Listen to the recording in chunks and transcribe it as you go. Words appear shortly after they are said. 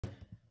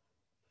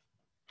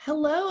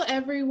Hello,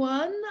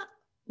 everyone.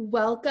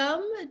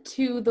 Welcome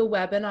to the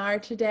webinar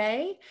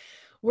today.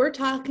 We're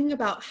talking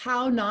about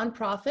how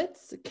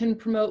nonprofits can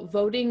promote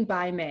voting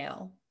by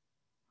mail.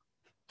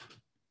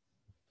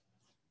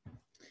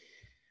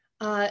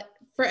 For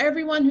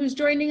everyone who's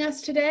joining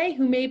us today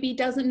who maybe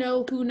doesn't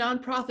know who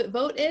Nonprofit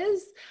Vote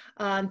is,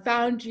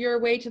 found your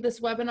way to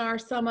this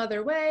webinar some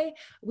other way,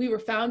 we were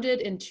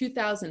founded in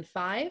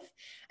 2005,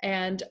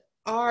 and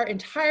our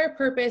entire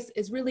purpose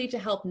is really to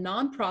help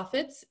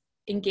nonprofits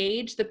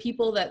engage the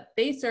people that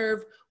they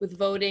serve with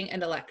voting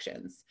and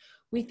elections.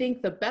 We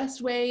think the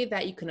best way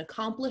that you can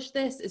accomplish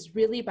this is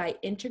really by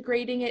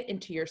integrating it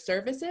into your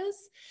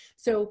services.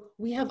 So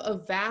we have a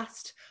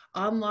vast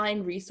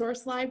online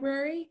resource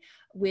library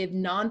with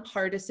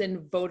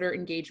nonpartisan voter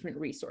engagement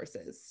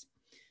resources.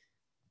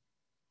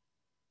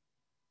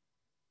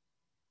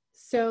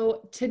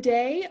 So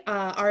today,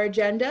 our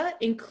agenda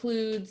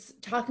includes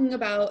talking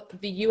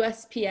about the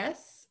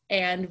USPS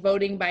and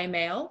voting by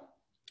mail.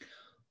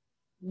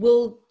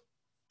 We'll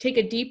take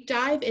a deep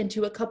dive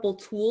into a couple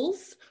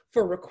tools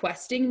for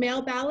requesting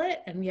mail ballot,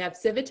 and we have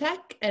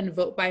Civitech and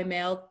Vote by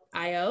Mail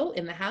IO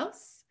in the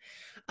house.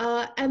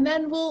 And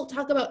then we'll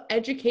talk about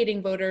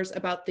educating voters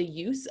about the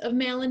use of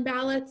mail-in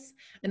ballots,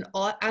 and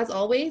as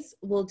always,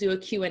 we'll do a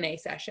Q&A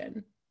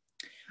session.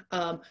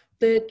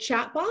 The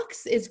chat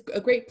box is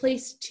a great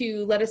place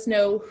to let us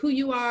know who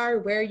you are,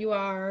 where you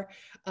are,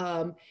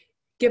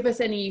 give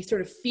us any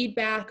sort of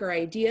feedback or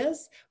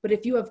ideas. But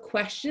if you have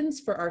questions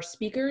for our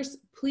speakers,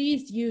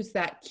 please use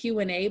that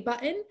Q&A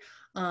button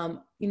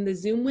in the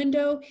Zoom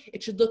window.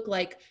 It should look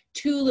like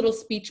two little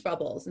speech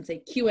bubbles and say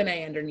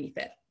Q&A underneath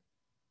it.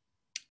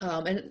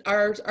 And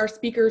our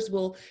speakers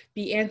will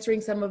be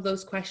answering some of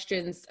those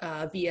questions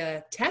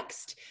via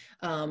text,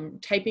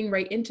 typing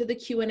right into the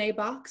Q&A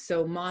box,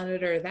 so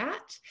monitor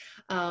that.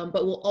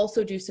 But we'll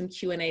also do some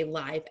Q&A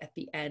live at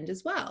the end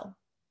as well.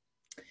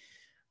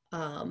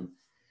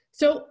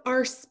 So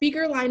our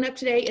speaker lineup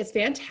today is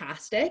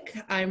fantastic.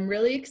 I'm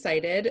really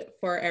excited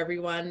for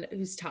everyone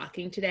who's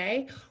talking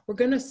today. We're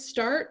going to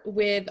start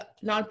with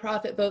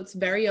Nonprofit Vote's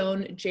very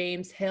own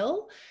James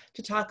Hill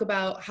to talk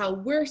about how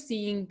we're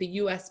seeing the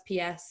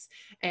USPS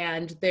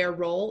and their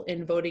role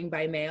in voting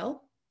by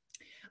mail.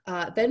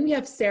 Then we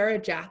have Sarah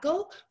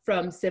Jackal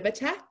from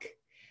Civitech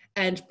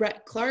and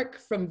Brett Clark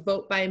from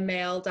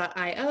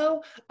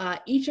votebymail.io.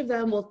 Each of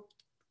them will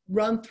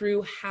run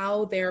through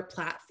how their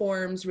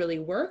platforms really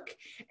work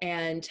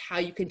and how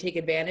you can take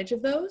advantage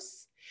of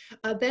those.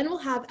 Then we'll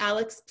have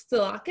Alex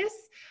Psilakis.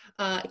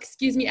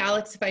 Excuse me,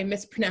 Alex, if I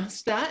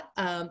mispronounced that.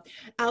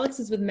 Alex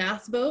is with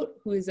MassVote,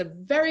 who is a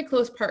very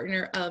close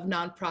partner of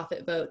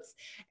Nonprofit Votes,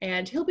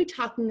 and he'll be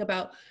talking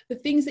about the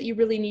things that you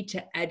really need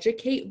to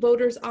educate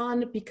voters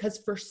on, because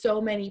for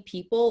so many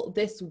people,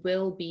 this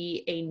will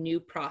be a new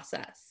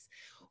process.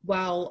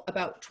 While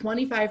about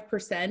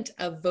 25%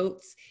 of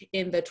votes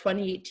in the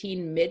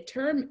 2018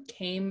 midterm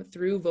came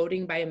through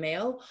voting by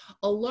mail,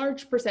 a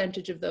large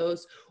percentage of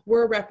those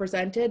were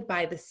represented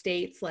by the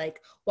states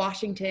like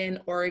Washington,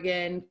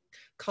 Oregon,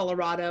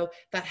 Colorado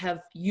that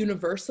have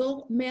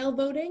universal mail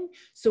voting.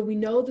 So we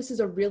know this is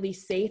a really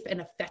safe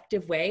and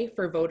effective way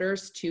for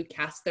voters to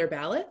cast their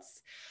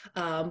ballots.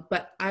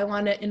 But I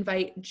want to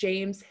invite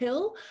James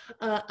Hill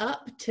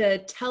up to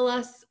tell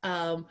us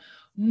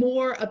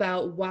more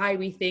about why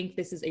we think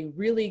this is a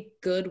really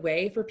good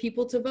way for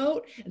people to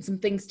vote and some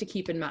things to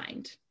keep in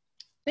mind.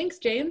 Thanks,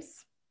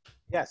 James.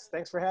 Yes,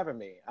 thanks for having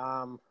me.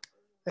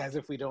 As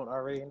if we don't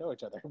already know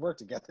each other and work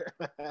together.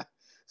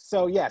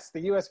 So yes,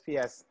 the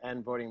USPS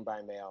and voting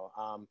by mail.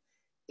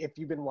 If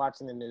you've been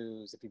watching the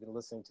news, if you've been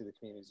listening to the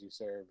communities you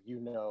serve,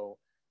 you know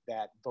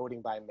that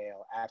voting by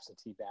mail,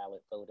 absentee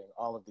ballot voting,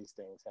 all of these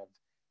things have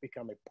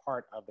become a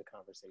part of the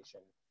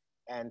conversation.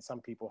 And some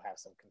people have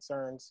some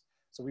concerns.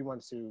 So we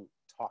want to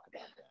talk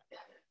about that.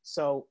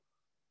 So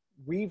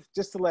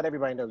just to let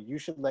everybody know, you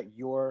should let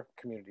your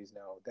communities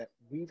know that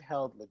we've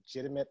held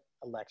legitimate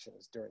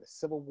elections during the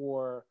Civil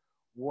War,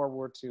 World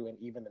War II, and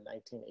even the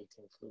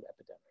 1918 flu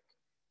epidemic.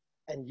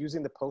 And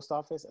using the post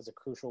office as a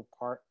crucial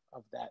part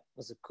of that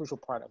was a crucial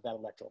part of that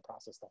electoral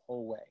process the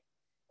whole way.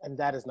 And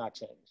that has not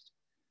changed.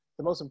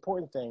 The most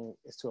important thing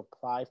is to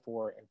apply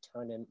for and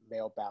turn in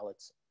mail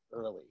ballots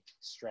early,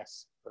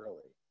 stress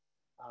early.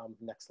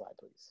 Next slide,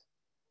 please.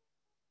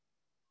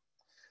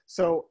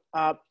 So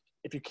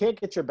if you can't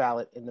get your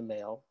ballot in the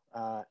mail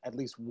at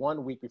least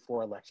 1 week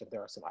before election,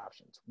 there are some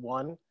options.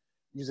 One,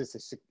 use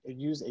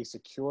a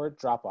secure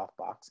drop-off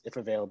box if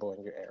available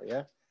in your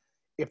area.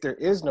 If there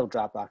is no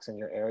drop box in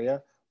your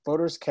area,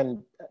 voters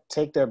can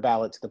take their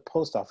ballot to the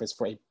post office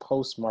for a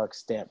postmark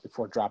stamp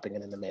before dropping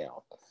it in the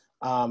mail.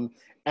 And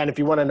if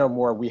you want to know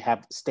more, we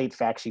have state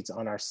fact sheets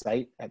on our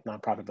site at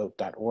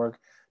nonprofitvote.org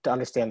to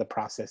understand the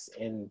process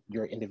in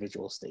your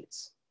individual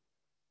states.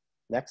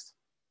 Next.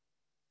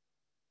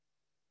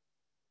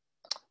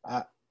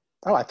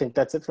 I think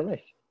that's it for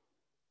me.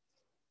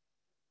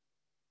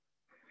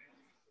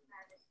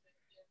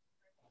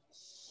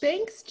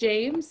 Thanks,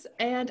 James.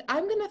 And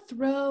I'm going to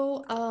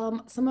throw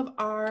some of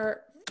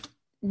our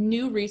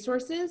new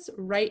resources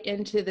right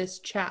into this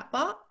chat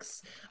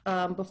box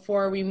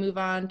before we move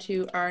on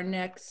to our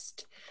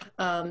next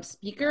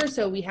speaker.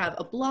 So we have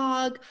a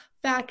blog,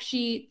 fact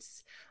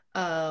sheets,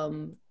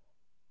 and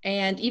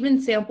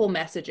even sample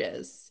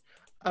messages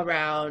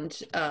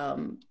around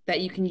that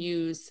you can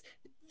use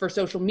for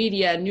social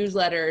media,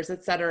 newsletters,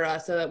 etc.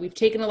 So that we've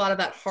taken a lot of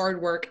that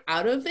hard work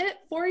out of it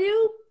for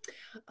you.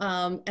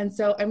 And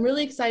so I'm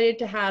really excited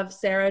to have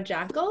Sarah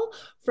Jackal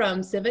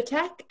from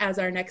Civitech as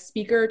our next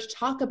speaker to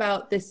talk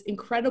about this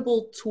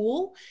incredible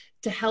tool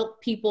to help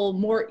people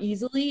more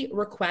easily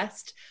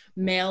request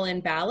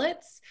mail-in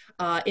ballots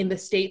in the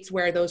states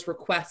where those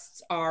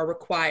requests are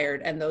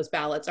required and those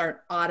ballots aren't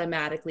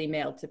automatically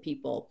mailed to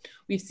people.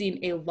 We've seen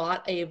a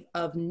lot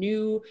of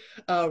new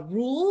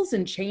rules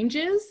and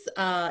changes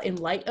in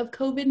light of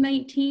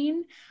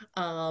COVID-19.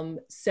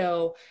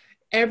 So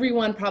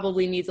everyone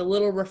probably needs a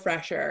little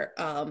refresher.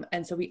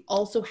 And so we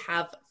also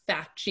have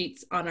fact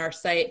sheets on our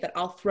site that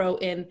I'll throw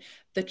in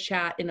the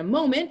chat in a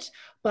moment,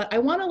 but I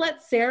wanna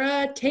let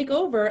Sarah take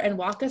over and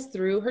walk us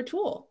through her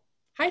tool.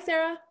 Hi,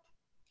 Sarah.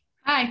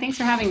 Hi, thanks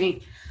for having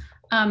me.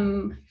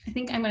 I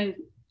think I'm gonna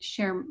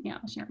share,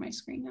 I'll share my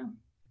screen now.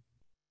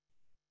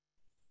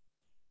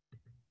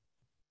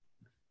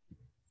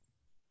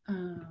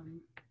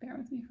 Bear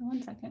with me for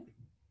 1 second.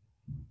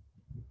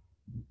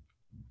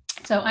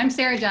 So I'm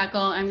Sarah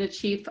Jackal. I'm the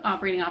Chief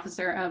Operating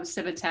Officer of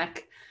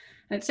Civitech.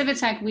 At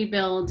Civitech, we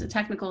build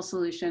technical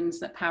solutions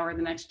that power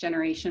the next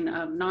generation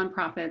of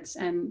nonprofits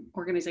and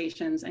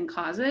organizations and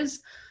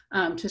causes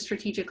to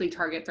strategically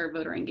target their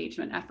voter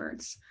engagement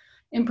efforts.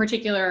 In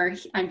particular,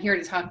 I'm here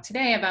to talk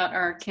today about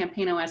our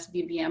CampaignOS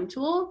VBM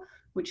tool,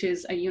 which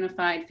is a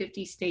unified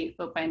 50-state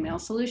vote-by-mail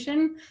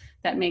solution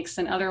that makes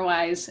an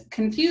otherwise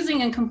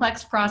confusing and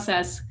complex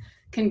process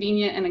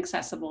convenient and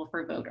accessible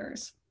for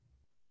voters.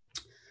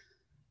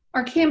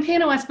 Our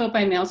CampaignOS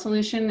vote-by-mail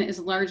solution is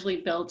largely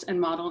built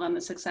and modeled on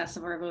the success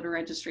of our voter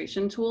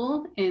registration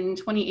tool. In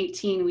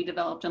 2018, we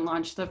developed and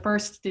launched the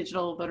first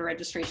digital voter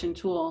registration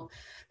tool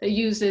that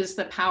uses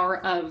the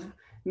power of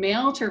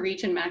mail to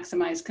reach and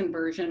maximize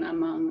conversion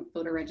among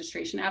voter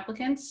registration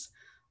applicants.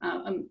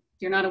 If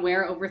you're not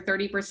aware, over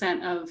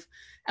 30% of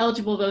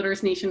eligible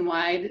voters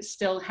nationwide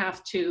still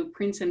have to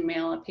print and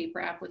mail a paper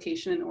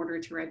application in order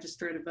to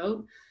register to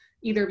vote,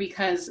 either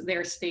because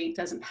their state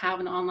doesn't have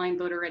an online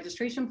voter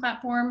registration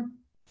platform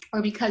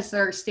or because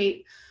their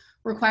state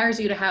requires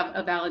you to have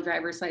a valid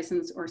driver's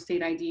license or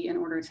state ID in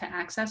order to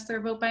access their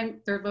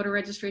voter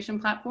registration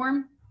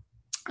platform.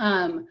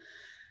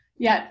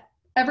 Yet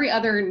every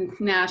other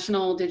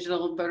national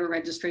digital voter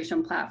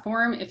registration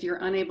platform, if you're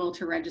unable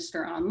to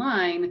register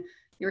online,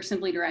 you're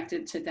simply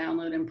directed to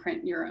download and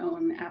print your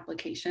own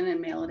application and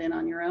mail it in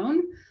on your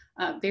own.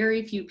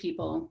 Very few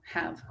people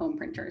have home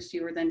printers.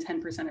 Fewer than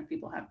 10% of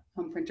people have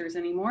home printers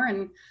anymore.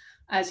 And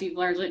as you've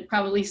largely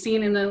probably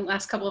seen in the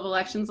last couple of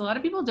elections, a lot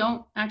of people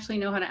don't actually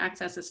know how to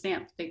access a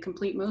stamp. They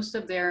complete most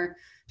of their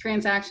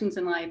transactions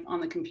in life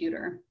on the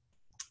computer.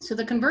 So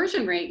the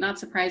conversion rate, not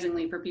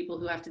surprisingly, for people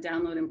who have to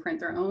download and print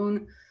their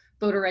own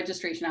voter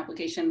registration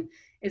application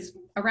is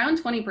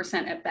around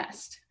 20% at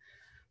best.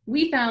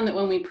 We found that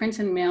when we print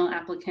and mail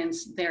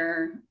applicants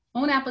their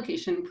own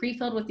application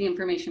pre-filled with the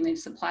information they've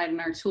supplied in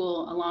our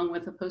tool, along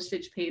with a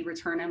postage paid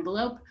return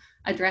envelope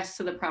addressed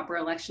to the proper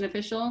election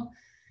official,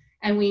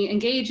 and we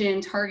engage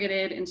in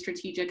targeted and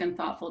strategic and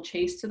thoughtful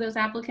chase to those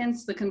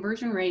applicants, the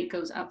conversion rate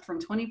goes up from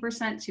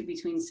 20% to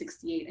between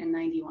 68 and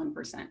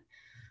 91%,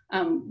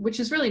 which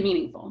is really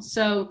meaningful.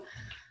 So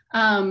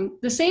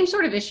the same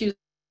sort of issues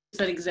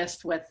that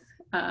exist with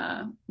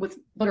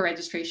voter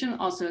registration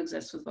also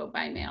exist with vote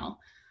by mail.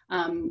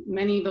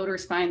 Many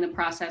voters find the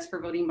process for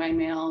voting by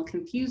mail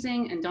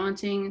confusing and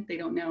daunting. They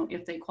don't know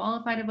if they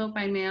qualify to vote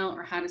by mail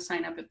or how to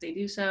sign up if they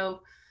do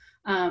so.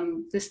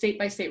 The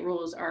state-by-state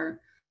rules are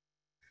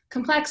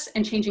complex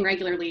and changing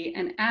regularly.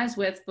 And as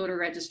with voter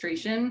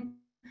registration,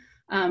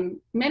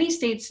 many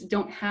states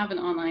don't have an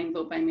online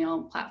vote by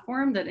mail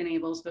platform that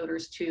enables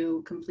voters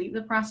to complete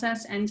the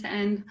process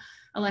end-to-end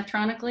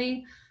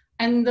electronically.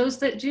 And those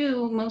that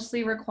do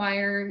mostly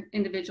require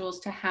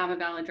individuals to have a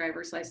valid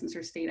driver's license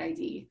or state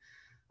ID.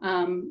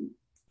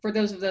 For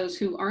those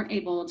who aren't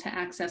able to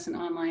access an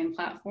online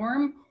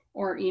platform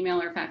or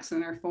email or fax in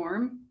their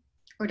form,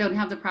 or don't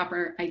have the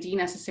proper ID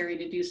necessary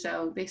to do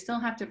so, they still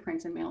have to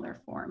print and mail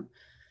their form.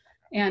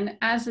 And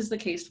as is the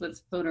case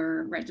with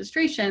voter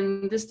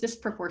registration, this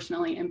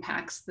disproportionately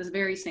impacts the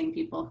very same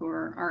people who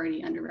are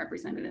already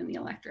underrepresented in the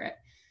electorate: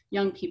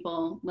 young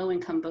people,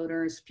 low-income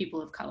voters,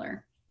 people of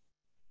color.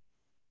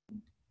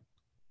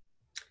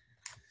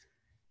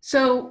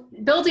 So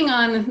building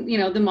on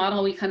the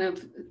model we kind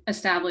of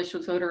established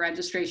with voter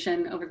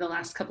registration over the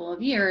last couple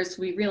of years,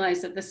 we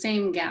realized that the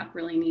same gap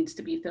really needed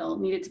to be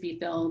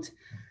filled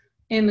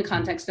in the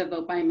context of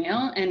vote by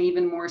mail, and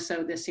even more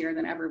so this year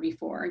than ever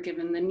before,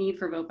 given the need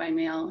for vote by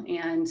mail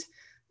and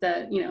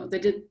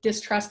the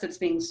distrust that's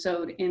being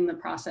sowed in the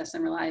process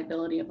and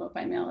reliability of vote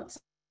by mail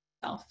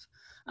itself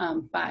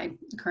by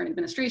the current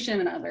administration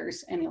and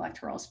others in the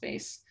electoral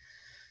space.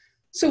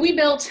 So we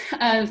built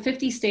a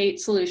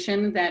 50-state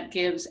solution that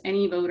gives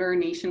any voter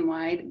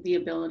nationwide the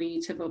ability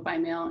to vote by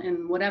mail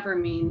in whatever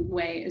mean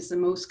way is the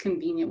most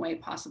convenient way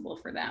possible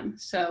for them.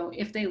 So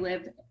if they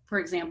live, for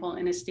example,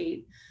 in a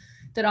state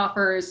that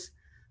offers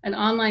an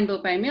online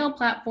vote by mail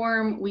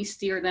platform, we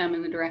steer them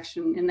in that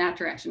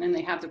direction, and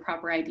they have the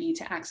proper ID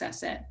to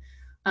access it.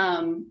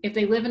 If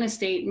they live in a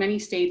state, many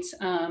states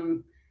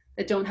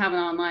that don't have an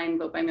online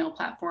vote by mail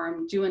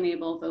platform do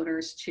enable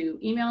voters to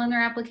email in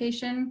their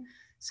application.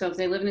 So if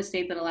they live in a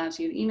state that allows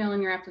you to email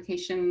in your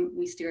application,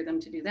 we steer them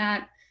to do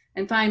that.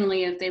 And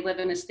finally, if they live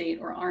in a state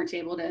or aren't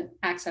able to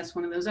access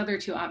one of those other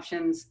two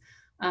options,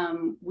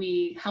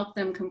 we help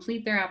them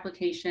complete their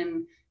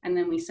application, and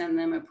then we send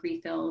them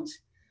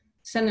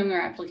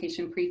their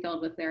application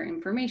pre-filled with their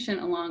information,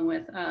 along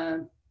with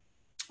an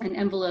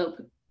envelope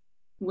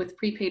with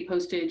prepaid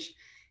postage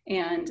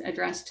and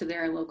addressed to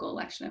their local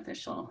election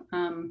official.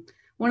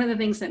 One of the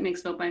things that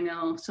makes vote by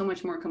mail so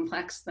much more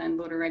complex than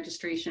voter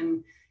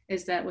registration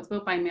is that with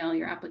vote by mail,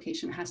 your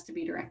application has to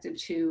be directed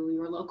to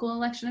your local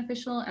election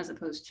official as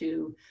opposed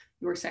to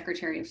your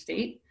Secretary of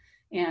State.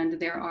 And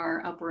there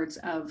are upwards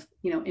of,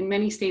 in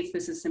many states,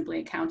 this is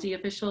simply a county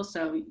official.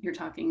 So you're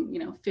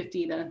talking,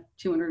 50 to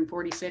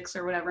 246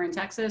 or whatever in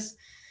Texas.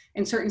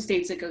 In certain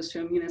states, it goes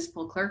to a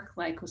municipal clerk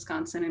like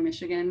Wisconsin and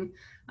Michigan,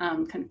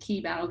 kind of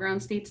key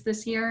battleground states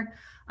this year,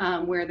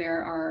 where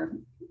there are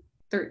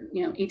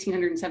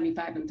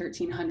 1,875 and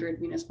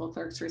 1,300 municipal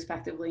clerks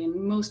respectively. And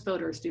most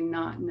voters do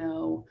not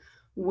know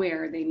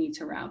where they need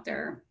to route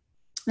their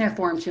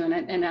form to, and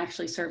it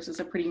actually serves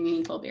as a pretty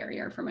meaningful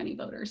barrier for many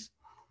voters.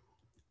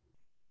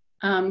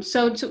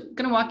 So going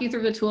to walk you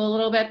through the tool a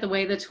little bit. The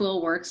way the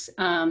tool works,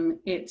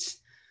 it's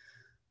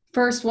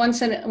first,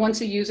 once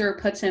a user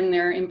puts in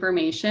their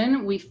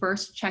information, we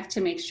first check to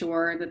make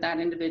sure that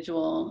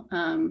individual,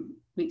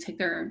 we take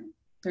their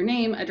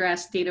name,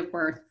 address, date of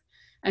birth,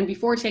 and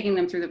before taking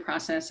them through the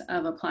process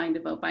of applying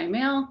to vote by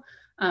mail,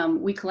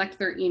 we collect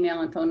their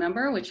email and phone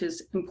number, which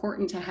is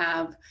important to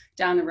have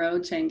down the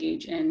road to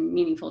engage in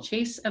meaningful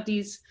chase of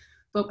these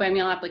vote by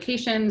mail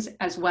applications,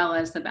 as well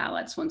as the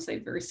ballots once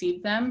they've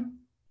received them.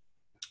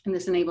 And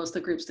this enables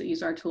the groups that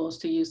use our tools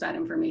to use that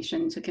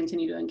information to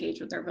continue to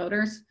engage with their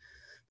voters.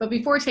 But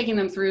before taking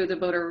them through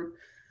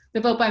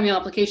the vote by mail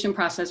application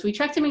process, we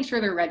check to make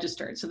sure they're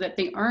registered so that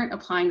they aren't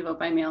applying to vote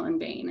by mail in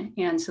vain.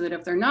 And so that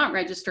if they're not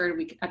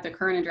registered at the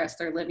current address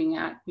they're living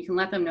at, we can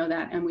let them know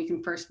that, and we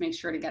can first make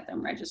sure to get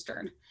them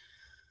registered.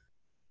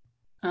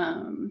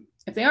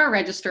 If they are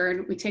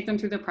registered, we take them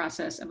through the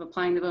process of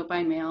applying to vote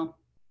by mail.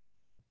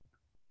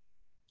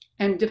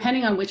 And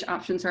depending on which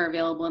options are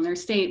available in their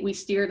state, we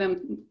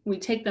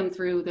take them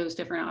through those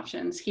different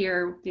options.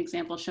 Here, the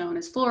example shown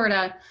is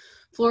Florida.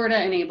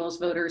 Florida enables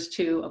voters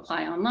to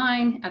apply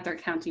online at their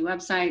county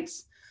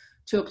websites,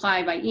 to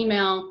apply by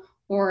email,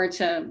 or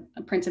to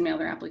print and mail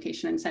their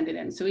application and send it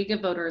in. So we give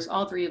voters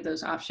all three of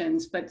those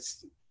options, but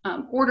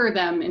order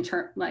them in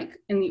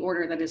the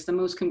order that is the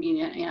most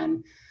convenient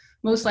and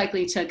most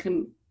likely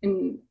to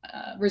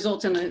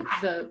result in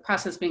the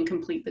process being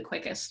complete the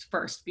quickest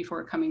first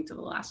before coming to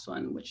the last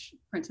one, which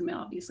print and mail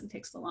obviously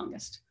takes the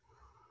longest.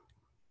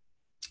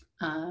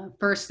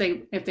 First,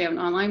 if they have an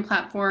online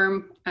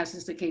platform, as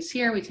is the case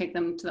here, we take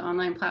them to the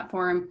online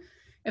platform.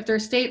 If their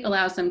state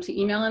allows them to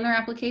email in their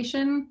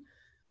application,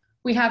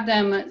 we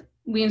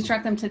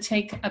instruct them to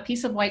take a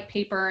piece of white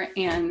paper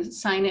and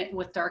sign it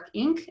with dark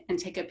ink and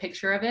take a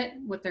picture of it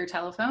with their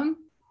telephone.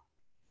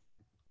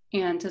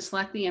 And to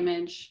select the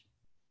image,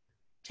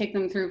 take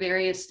them through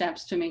various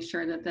steps to make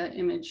sure that the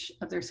image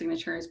of their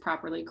signature is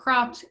properly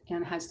cropped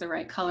and has the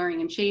right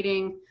coloring and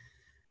shading.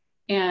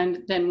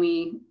 And then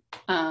we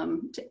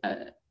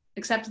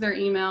accept their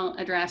email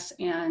address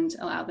and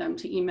allow them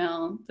to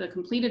email the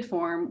completed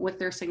form with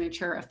their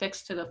signature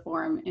affixed to the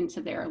form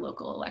into their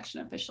local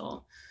election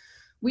official.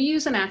 We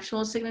use an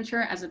actual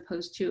signature as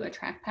opposed to a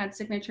trackpad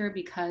signature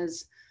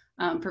because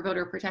for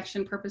voter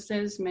protection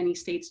purposes, many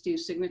states do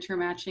signature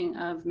matching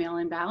of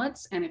mail-in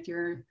ballots. And if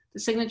the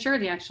signature,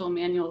 the actual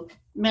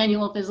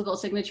manual physical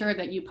signature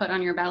that you put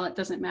on your ballot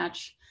doesn't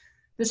match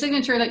the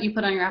signature that you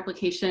put on your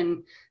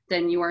application,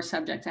 then you are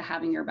subject to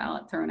having your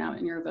ballot thrown out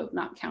and your vote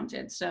not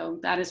counted. So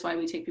that is why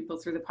we take people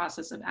through the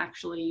process of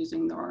actually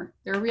using their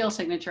real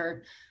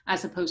signature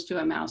as opposed to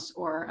a mouse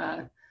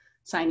or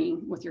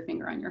signing with your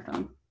finger on your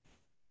phone.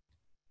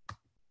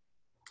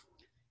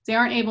 If they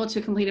aren't able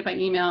to complete it by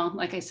email,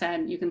 like I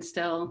said, you can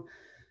still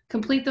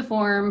complete the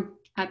form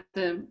at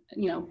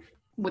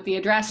with the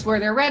address where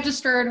they're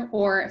registered,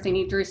 or if they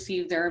need to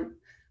receive their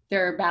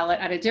ballot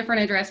at a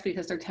different address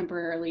because they're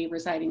temporarily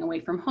residing away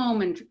from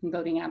home and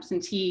voting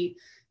absentee,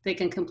 they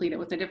can complete it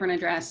with a different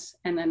address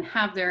and then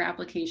have their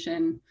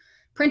application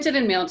printed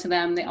and mailed to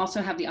them. They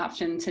also have the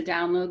option to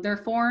download their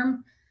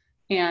form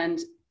and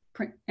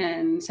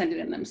send it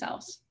in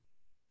themselves.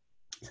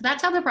 So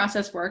that's how the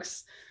process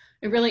works.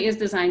 It really is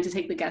designed to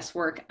take the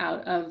guesswork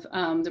out of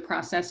the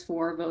process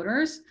for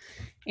voters.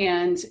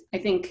 And I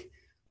think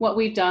what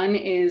we've done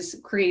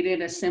is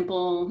created a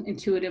simple,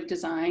 intuitive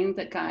design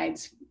that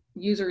guides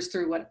users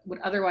through what would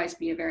otherwise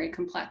be a very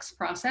complex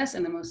process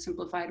in the most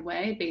simplified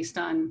way based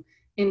on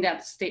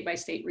in-depth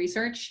state-by-state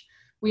research.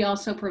 We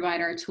also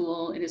provide our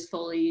tool. It is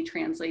fully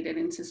translated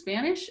into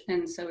Spanish,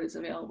 and so it is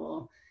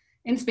available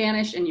in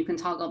Spanish, and you can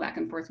toggle back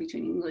and forth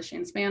between English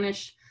and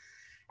Spanish.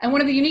 And one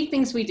of the unique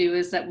things we do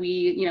is that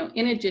we,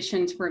 in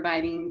addition to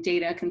providing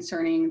data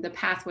concerning the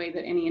pathway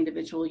that any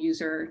individual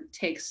user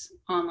takes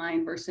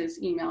online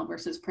versus email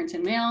versus print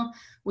and mail,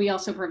 we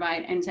also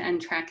provide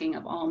end-to-end tracking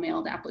of all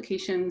mailed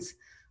applications.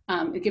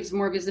 It gives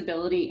more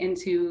visibility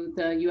into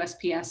the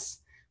USPS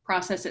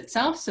process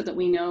itself so that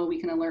we know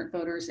we can alert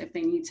voters if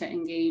they need to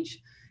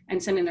engage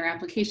and send in their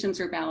applications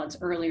or ballots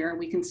earlier.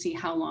 We can see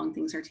how long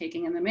things are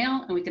taking in the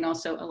mail, and we can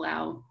also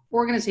allow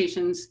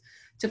organizations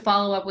to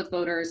follow up with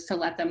voters to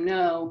let them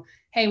know,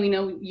 hey, we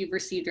know you've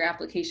received your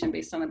application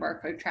based on the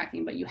barcode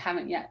tracking, but you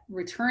haven't yet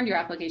returned your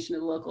application to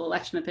the local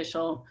election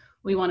official.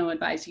 We want to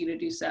advise you to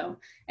do so,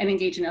 and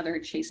engage in other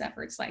chase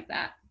efforts like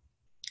that.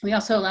 We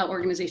also allow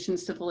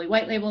organizations to fully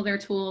white label their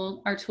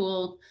tool, our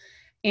tool,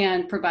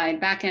 and provide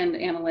back-end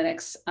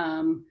analytics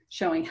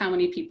showing how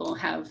many people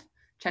have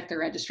checked their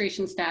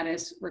registration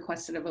status,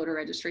 requested a voter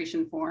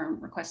registration form,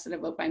 requested a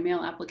vote by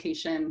mail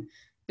application,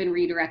 been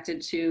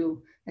redirected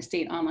to a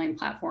state online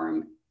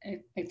platform,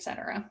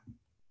 etc.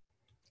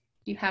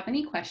 If you have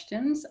any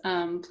questions,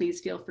 please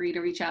feel free to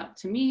reach out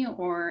to me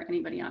or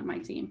anybody on my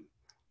team.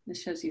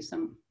 This shows you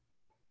some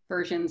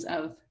versions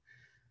of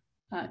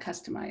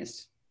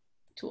customized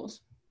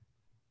tools.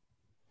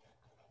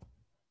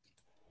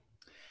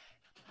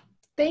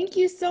 Thank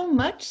you so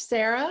much,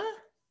 Sarah.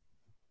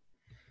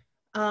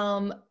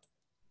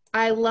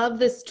 I love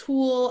this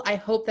tool. I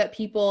hope that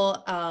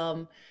people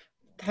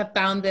have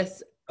found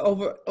this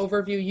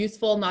overview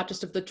useful, not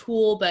just of the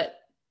tool, but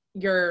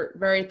you're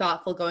very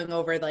thoughtful going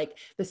over like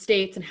the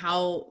states and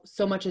how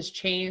so much has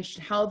changed,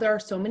 how there are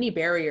so many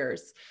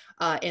barriers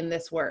in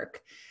this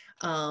work.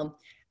 I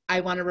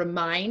want to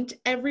remind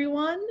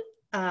everyone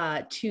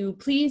to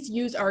please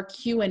use our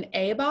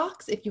Q&A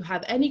box if you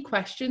have any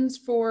questions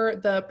for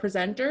the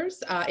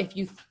presenters. If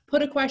you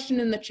put a question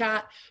in the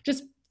chat,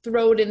 just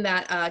throw it in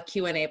that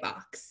Q&A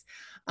box.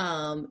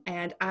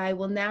 And I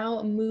will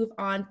now move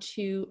on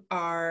to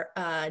our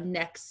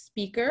next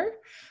speaker.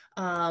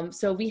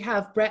 So we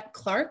have Brett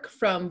Clark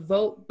from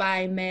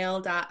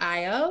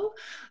votebymail.io.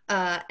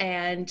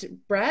 And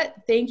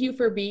Brett, thank you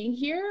for being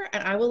here,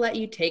 and I will let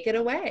you take it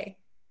away.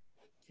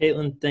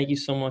 Caitlin, thank you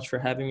so much for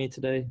having me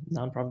today.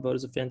 Nonprofit Vote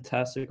is a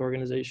fantastic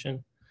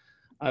organization.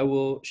 I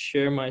will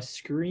share my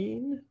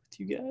screen with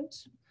you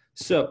guys.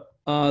 So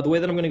the way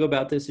that I'm going to go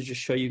about this is just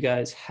show you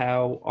guys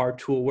how our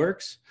tool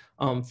works.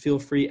 Feel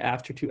free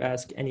after to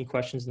ask any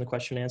questions in the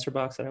question and answer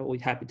box, and I will be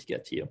happy to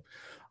get to you.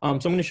 So I'm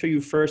going to show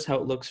you first how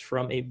it looks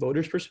from a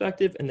voter's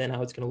perspective, and then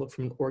how it's going to look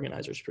from an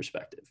organizer's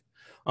perspective.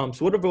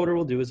 So what a voter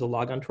will do is they'll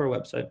log onto our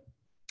website,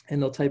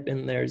 and they'll type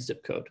in their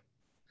zip code.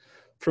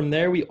 From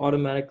there, we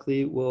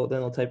automatically will,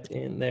 then they'll type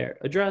in their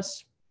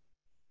address.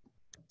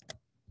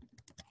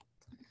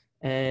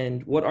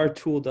 And what our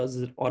tool does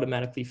is it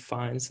automatically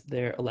finds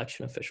their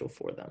election official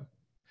for them.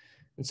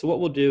 And so what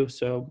we'll do,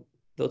 so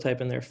they'll type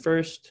in their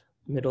first,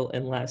 middle,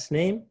 and last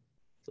name.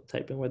 They'll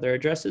type in where their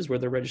address is, where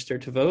they're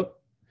registered to vote.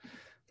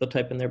 They'll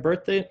type in their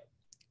birthday.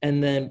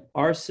 And then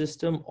our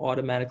system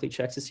automatically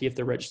checks to see if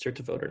they're registered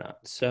to vote or not.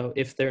 So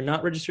if they're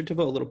not registered to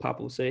vote, a little pop-up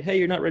will say, hey,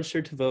 you're not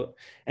registered to vote.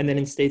 And then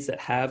in states that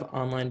have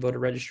online voter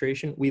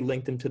registration, we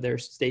link them to their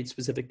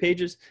state-specific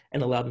pages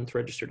and allow them to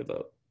register to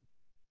vote.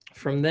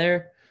 From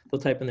there,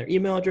 they'll type in their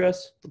email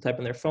address, they'll type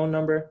in their phone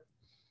number.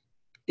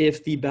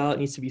 If the ballot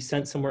needs to be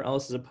sent somewhere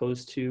else as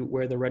opposed to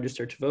where they're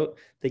registered to vote,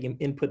 they can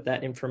input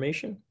that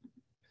information.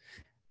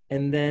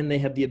 And then they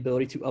have the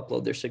ability to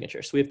upload their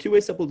signature. So we have two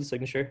ways to upload the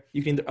signature.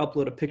 You can either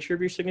upload a picture of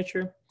your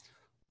signature,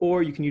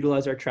 or you can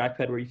utilize our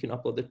trackpad where you can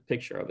upload the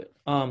picture of it.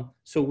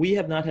 So we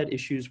have not had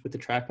issues with the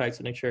trackpad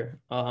signature.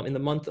 In the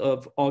month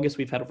of August,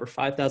 we've had over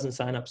 5,000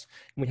 signups,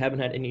 and we haven't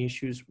had any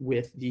issues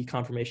with the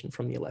confirmation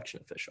from the election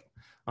official.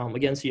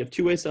 Again, so you have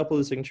two ways to upload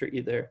the signature,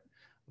 either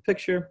a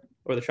picture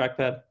or the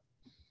trackpad.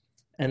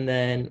 And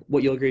then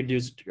what you'll agree to do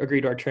is agree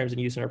to our terms of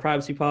use and our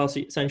privacy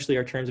policy. Essentially,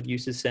 our terms of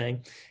use is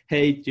saying,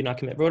 hey, do not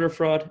commit voter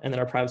fraud. And then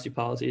our privacy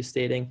policy is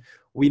stating,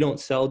 we don't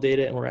sell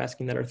data, and we're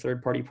asking that our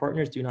third-party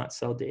partners do not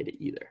sell data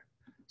either.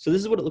 So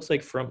this is what it looks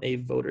like from a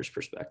voter's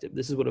perspective.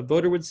 This is what a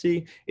voter would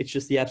see. It's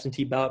just the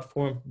absentee ballot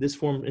form. This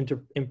form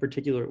in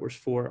particular was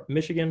for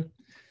Michigan.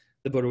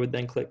 The voter would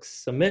then click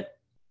submit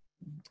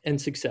and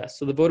success.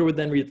 So the voter would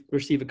then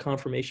receive a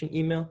confirmation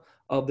email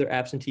of their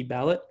absentee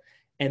ballot.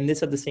 And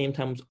this at the same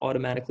time was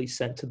automatically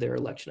sent to their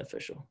election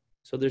official.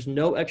 So there's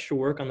no extra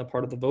work on the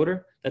part of the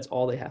voter. That's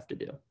all they have to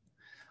do.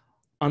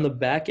 On the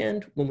back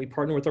end, when we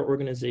partner with our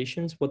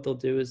organizations, what they'll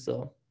do is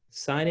they'll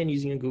sign in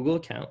using a Google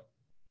account.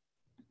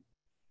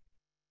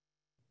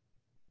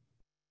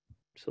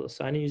 So they'll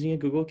sign in using a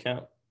Google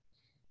account.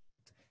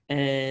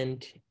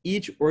 And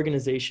each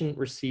organization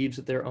receives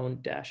their own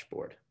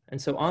dashboard.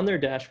 And so on their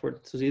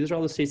dashboard, so these are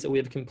all the states that we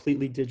have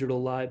completely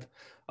digital live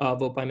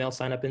vote by mail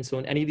sign up in. So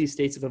in any of these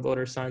states, if a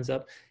voter signs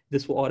up,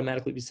 this will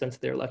automatically be sent to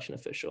their election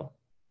official.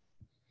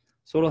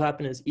 So what will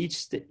happen is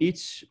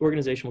each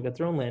organization will get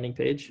their own landing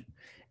page,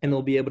 and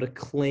they'll be able to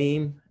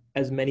claim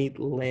as many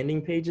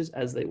landing pages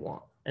as they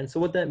want. And so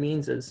what that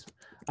means is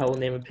I will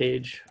name a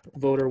page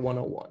Voter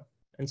 101.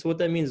 And so what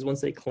that means is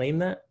once they claim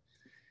that,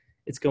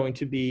 it's going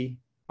to be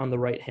on the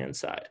right-hand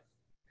side.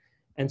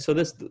 And so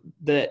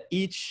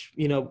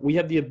we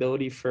have the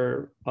ability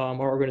for our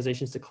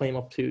organizations to claim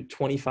up to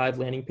 25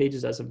 landing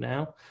pages as of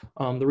now.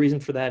 The reason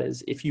for that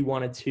is if you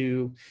wanted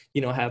to,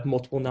 have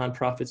multiple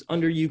nonprofits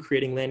under you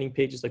creating landing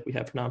pages like we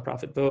have for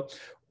Nonprofit Vote,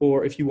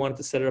 or if you wanted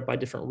to set it up by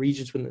different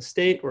regions within the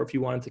state, or if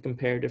you wanted to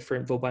compare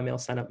different vote by mail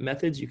sign up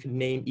methods, you can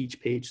name each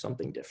page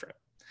something different.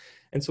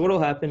 And so what will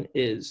happen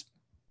is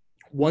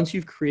once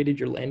you've created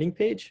your landing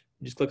page,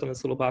 you just click on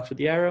this little box with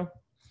the arrow,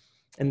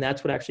 and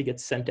that's what actually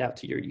gets sent out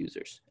to your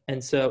users.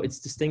 And so it's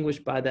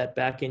distinguished by that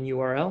backend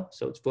URL.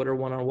 So it's Voter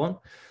 101.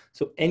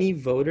 So any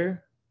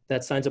voter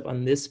that signs up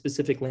on this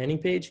specific landing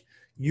page,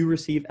 you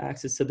receive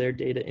access to their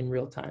data in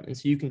real time. And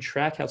so you can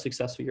track how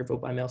successful your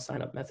vote by mail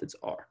sign up methods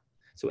are.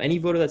 So any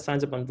voter that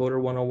signs up on Voter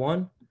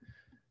 101,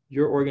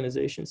 your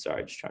organization,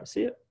 sorry, just trying to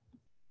see it,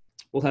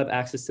 will have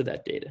access to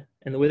that data.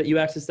 And the way that you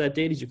access that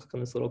data is you click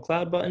on this little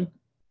cloud button,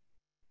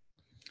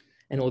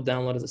 and it will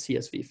download as a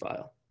CSV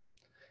file.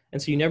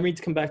 And so you never need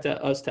to come back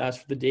to us to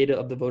ask for the data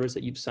of the voters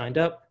that you've signed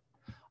up.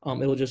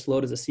 It'll just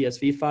load as a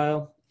CSV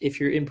file. If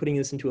you're inputting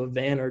this into a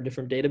VAN or a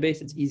different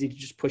database, it's easy to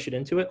just push it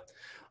into it,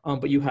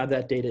 but you have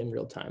that data in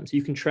real time. So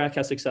you can track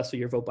how successful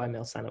your vote by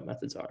mail sign up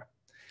methods are.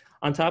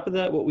 On top of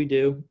that, what we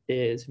do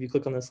is if you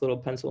click on this little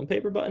pencil and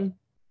paper button,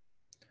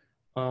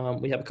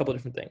 we have a couple of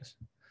different things.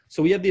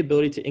 So we have the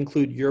ability to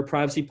include your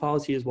privacy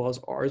policy as well as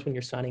ours when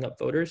you're signing up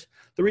voters.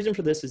 The reason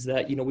for this is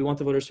that, we want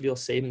the voters to feel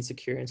safe and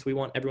secure. And so we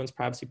want everyone's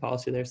privacy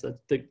policy there so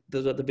that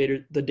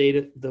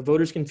the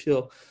voters can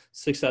feel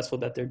successful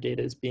that their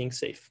data is being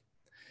safe.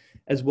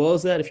 As well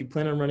as that, if you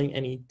plan on running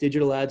any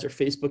digital ads or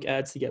Facebook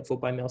ads to get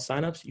vote by mail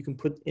signups, you can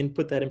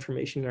input that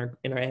information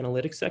in our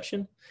analytics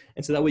section.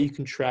 And so that way you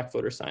can track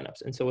voter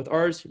signups. And so with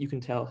ours, you can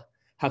tell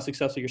how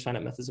successful your sign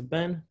up methods have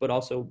been, but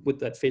also with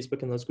that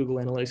Facebook and those Google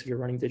Analytics, if you're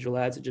running digital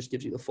ads, it just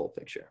gives you the full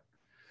picture.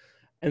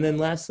 And then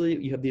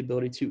lastly, you have the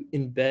ability to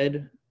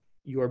embed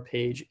our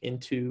page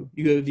into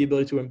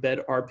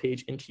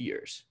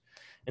yours.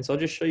 And so I'll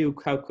just show you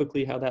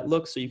how that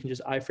looks. So you can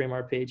just iframe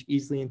our page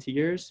easily into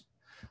yours.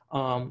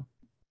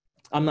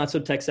 I'm not so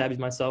tech savvy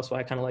myself, so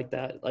I kind of like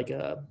that, like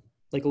a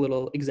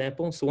little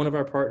example. So one of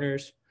our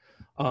partners,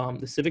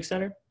 the Civic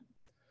Center,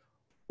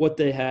 what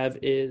they have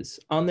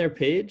is on their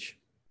page,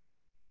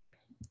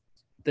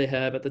 they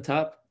have at the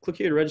top, click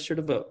here to register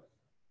to vote.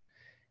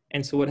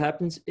 And so what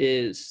happens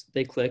is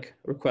they click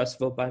request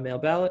vote by mail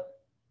ballot,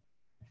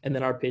 and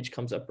then our page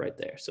comes up right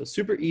there. So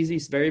super easy.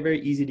 It's very,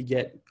 very easy to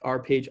get our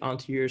page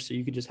onto yours. So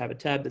you could just have a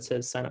tab that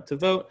says sign up to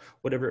vote,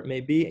 whatever it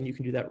may be, and you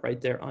can do that right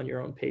there on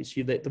your own page.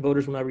 So the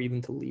voters will never even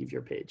to leave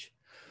your page.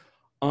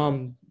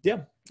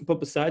 But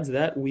besides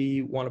that,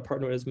 we want to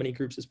partner with as many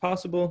groups as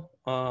possible.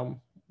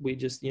 We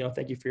just,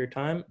 thank you for your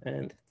time.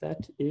 And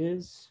that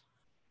is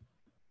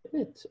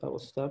it. I will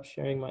stop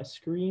sharing my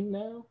screen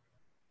now.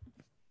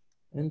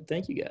 And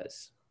thank you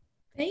guys.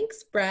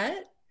 Thanks,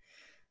 Brett.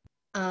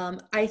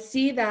 I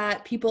see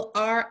that people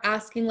are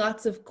asking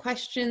lots of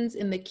questions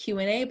in the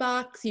Q&A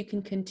box. You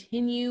can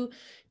continue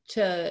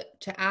to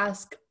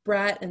ask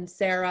Brett and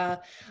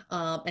Sarah,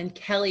 and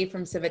Kelly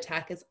from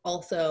Civitech is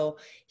also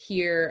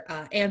here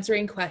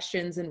answering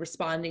questions and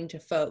responding to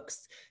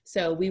folks.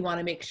 So we want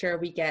to make sure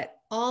we get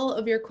all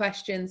of your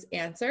questions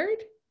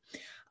answered.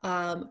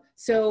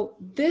 So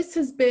this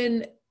has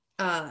been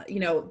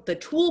the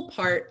tool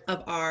part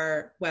of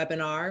our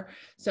webinar.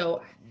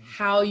 So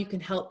how you can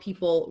help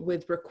people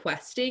with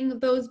requesting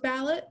those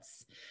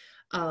ballots.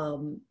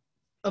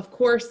 Of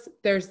course,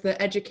 there's the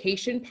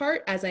education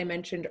part, as I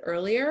mentioned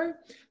earlier.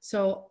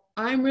 So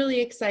I'm really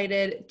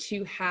excited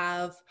to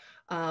have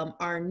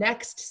our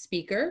next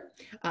speaker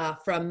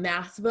from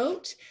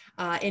MassVote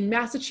in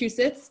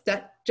Massachusetts.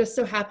 That just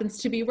so happens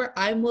to be where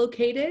I'm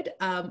located.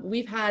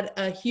 We've had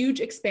a huge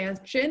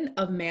expansion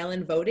of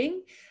mail-in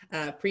voting.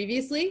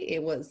 Previously,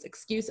 it was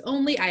excuse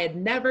only. I had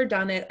never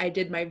done it. I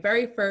did my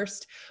very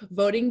first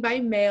voting by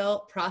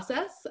mail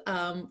process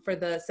for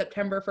the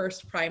September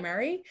 1st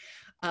primary.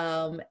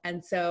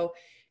 And so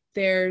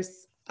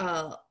there's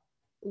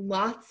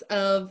lots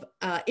of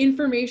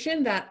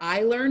information that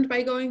I learned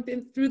by going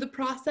through the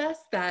process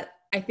that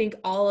I think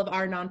all of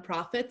our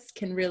nonprofits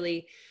can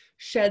really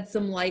shed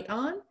some light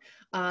on.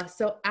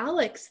 So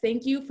Alex,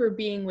 thank you for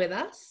being with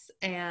us,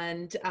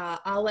 and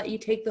I'll let you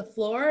take the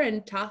floor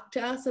and talk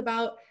to us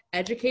about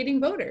educating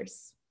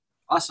voters.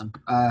 Awesome.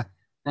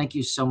 Thank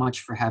you so much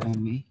for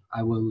having me.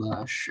 I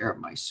will share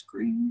my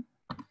screen.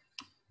 Okay,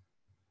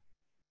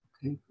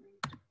 great.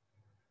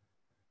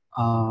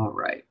 All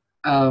right.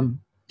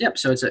 Yep,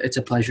 so it's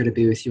a pleasure to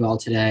be with you all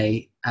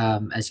today.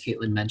 As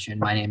Caitlin mentioned,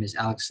 my name is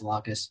Alex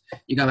Salakis.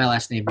 You got my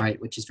last name right,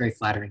 which is very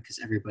flattering because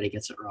everybody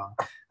gets it wrong.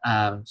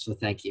 So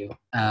thank you.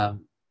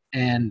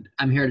 And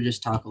I'm here to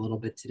just talk a little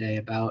bit today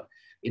about,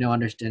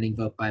 understanding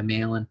vote by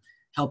mail and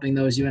helping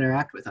those you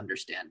interact with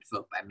understand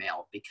vote by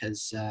mail,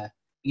 because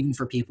even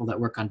for people that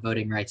work on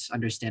voting rights,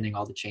 understanding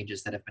all the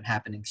changes that have been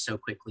happening so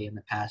quickly in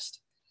the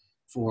past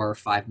 4 or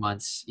 5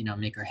 months,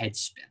 make our heads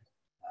spin.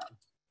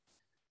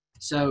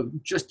 So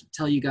just to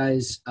tell you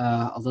guys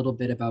a little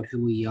bit about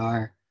who we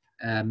are,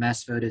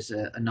 MassVote is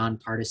a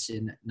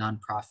nonpartisan,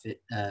 nonprofit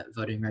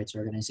voting rights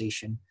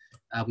organization.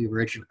 We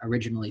were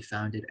originally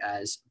founded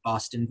as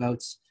Boston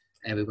Votes,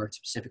 and we worked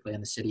specifically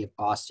in the city of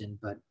Boston,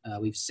 but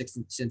we've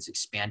since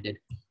expanded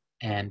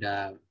and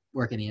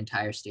work in the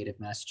entire state of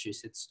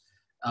Massachusetts.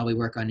 We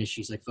work on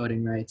issues like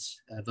voting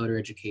rights, voter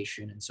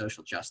education, and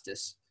social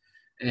justice.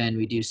 And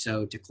we do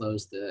so to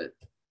close the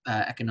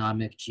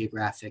economic,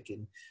 geographic,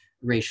 and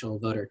racial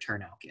voter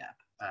turnout gap.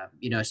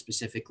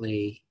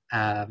 Specifically,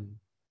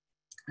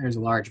 there's a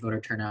large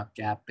voter turnout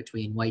gap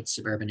between white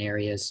suburban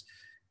areas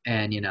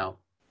and,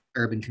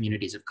 urban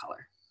communities of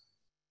color.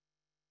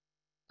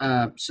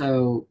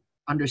 So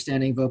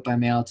understanding vote by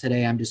mail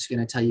today, I'm just going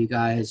to tell you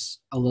guys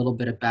a little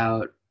bit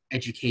about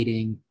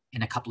educating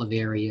in a couple of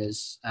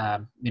areas,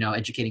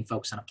 educating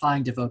folks on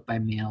applying to vote by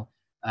mail,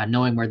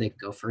 knowing where they can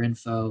go for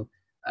info,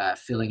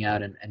 filling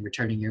out and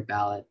returning your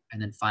ballot,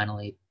 and then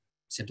finally,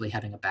 simply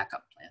having a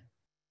backup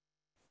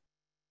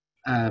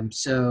plan.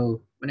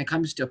 So when it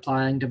comes to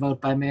applying to vote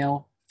by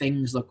mail,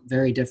 things look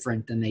very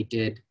different than they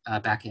did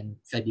back in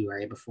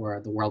February before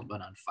the world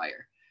went on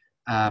fire.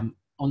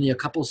 Only a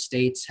couple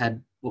states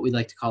had what we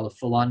like to call a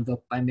full-on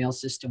vote by mail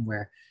system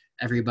where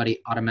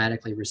everybody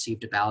automatically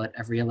received a ballot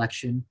every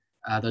election.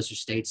 Those are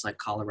states like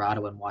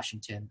Colorado and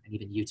Washington and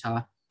even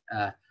Utah.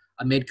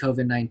 Amid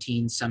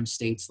COVID-19, some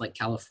states like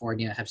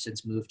California have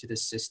since moved to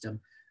this system,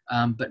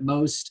 but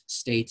most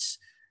states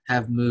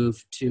have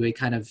moved to a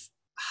kind of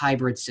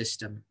hybrid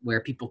system where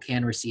people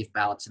can receive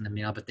ballots in the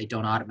mail, but they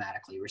don't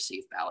automatically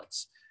receive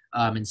ballots.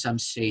 In some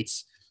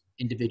states,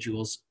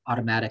 individuals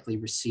automatically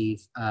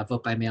receive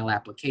vote by mail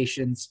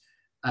applications.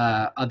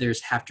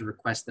 Others have to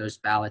request those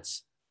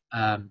ballots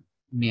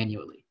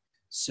manually.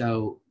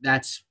 So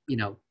that's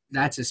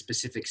a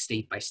specific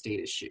state by state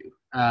issue.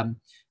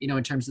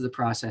 In terms of the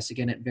process,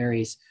 again, it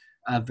varies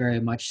very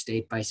much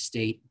state by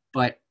state,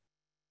 but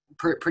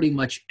pretty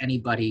much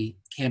anybody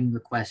can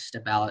request a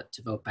ballot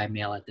to vote by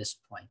mail at this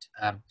point.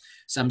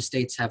 Some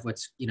states have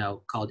what's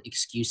called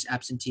excuse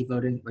absentee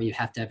voting, where you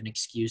have to have an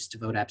excuse to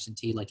vote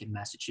absentee, like in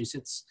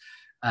Massachusetts.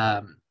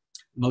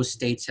 Most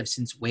states have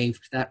since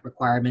waived that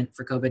requirement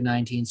for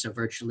COVID-19, so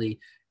virtually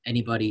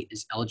anybody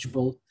is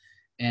eligible.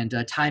 And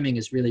timing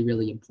is really,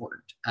 really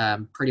important.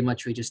 Pretty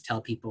much we just tell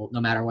people, no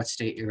matter what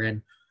state you're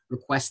in,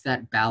 request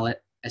that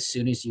ballot as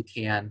soon as you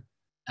can,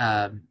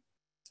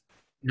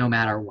 no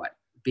matter what,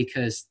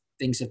 because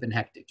things have been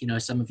hectic.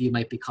 Some of you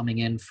might be coming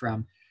in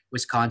from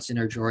Wisconsin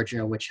or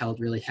Georgia, which held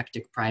really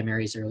hectic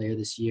primaries earlier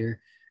this year.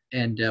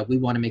 And we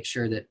want to make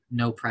sure that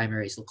no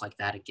primaries look like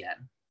that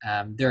again.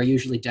 There are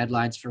usually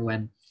deadlines for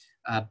when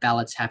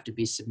ballots have to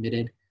be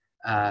submitted.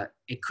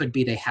 It could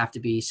be they have to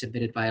be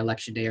submitted by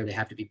election day or they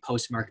have to be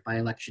postmarked by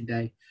election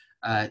day.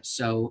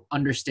 So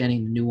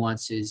understanding the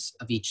nuances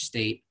of each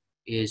state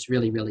is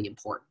really, really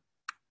important.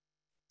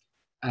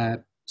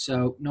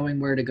 So knowing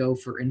where to go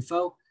for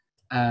info,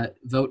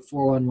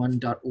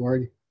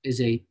 vote411.org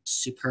is a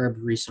superb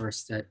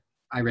resource that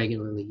I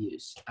regularly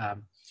use.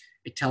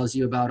 It tells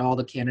you about all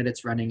the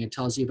candidates running. It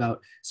tells you about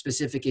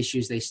specific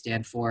issues they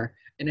stand for.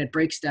 And it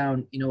breaks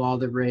down, all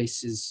the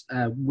races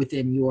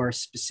within your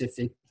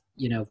specific,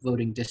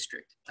 voting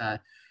district. I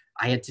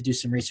had to do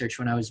some research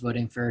when I was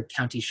voting for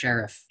county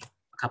sheriff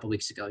a couple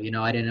weeks ago.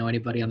 I didn't know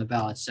anybody on the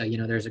ballot. So,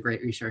 there's a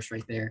great resource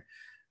right there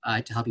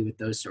to help you with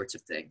those sorts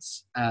of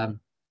things.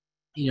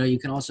 You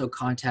can also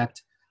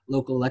contact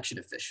local election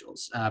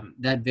officials.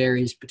 That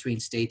varies between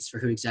states for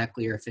who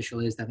exactly your official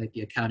is. That might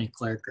be a county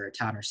clerk or a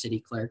town or city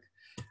clerk.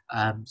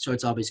 So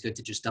it's always good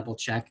to just double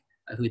check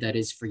who that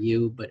is for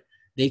you, but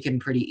they can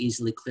pretty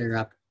easily clear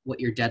up what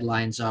your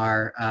deadlines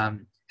are,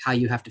 how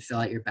you have to fill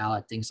out your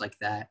ballot, things like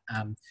that.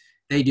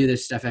 They do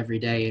this stuff every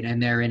day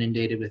and they're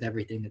inundated with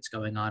everything that's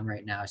going on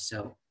right now.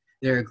 So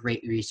they're a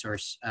great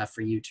resource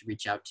for you to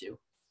reach out to.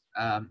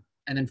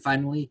 And then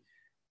finally,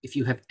 if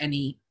you have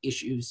any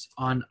issues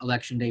on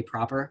election day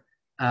proper,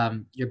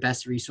 your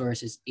best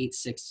resource is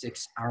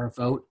 866 Our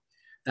Vote.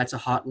 That's a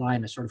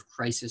hotline, a sort of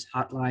crisis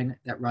hotline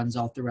that runs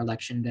all through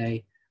election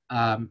day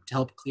to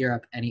help clear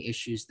up any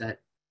issues that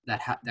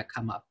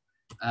come up.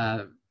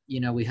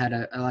 We had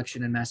an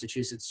election in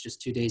Massachusetts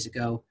just 2 days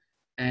ago,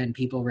 and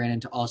people ran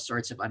into all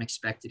sorts of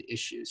unexpected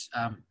issues.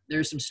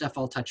 There's some stuff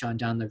I'll touch on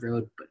down the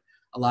road, but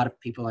a lot of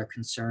people are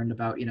concerned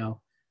about,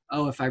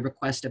 if I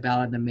request a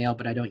ballot in the mail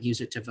but I don't use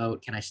it to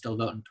vote, can I still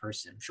vote in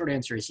person? Short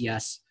answer is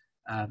yes.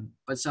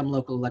 But some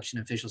local election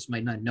officials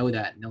might not know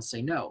that, and they'll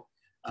say no.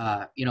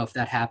 If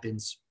that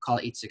happens, call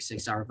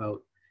 866 Our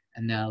Vote,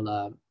 and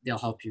they'll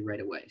help you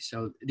right away.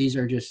 So these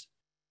are just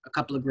a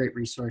couple of great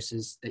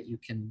resources that you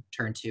can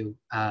turn to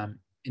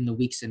in the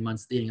weeks and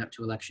months leading up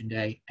to election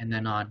day, and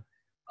then on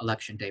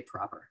election day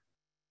proper.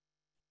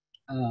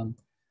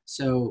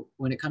 So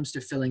when it comes to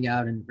filling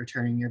out and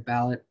returning your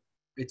ballot,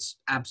 it's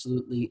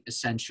absolutely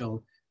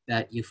essential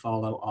that you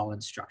follow all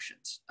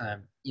instructions.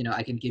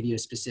 I can give you a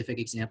specific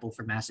example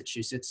for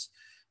Massachusetts.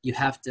 You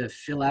have to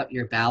fill out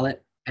your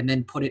ballot and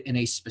then put it in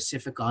a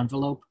specific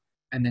envelope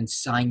and then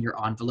sign your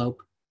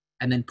envelope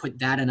and then put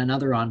that in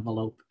another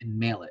envelope and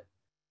mail it,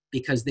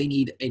 because they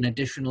need an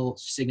additional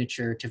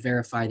signature to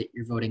verify that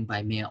you're voting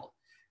by mail.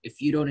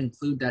 If you don't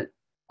include that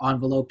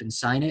envelope and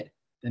sign it,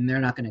 then they're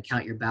not going to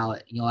count your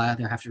ballot. You'll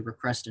either have to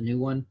request a new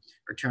one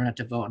or turn out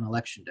to vote on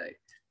election day.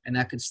 And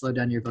that could slow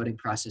down your voting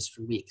process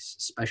for weeks,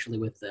 especially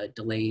with the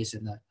delays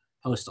in the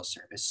postal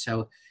service.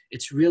 So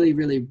it's really,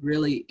 really,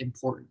 really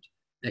important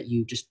that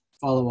you just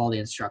follow all the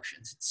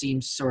instructions. It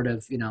seems sort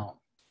of,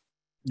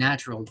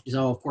 natural, because,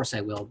 oh, of course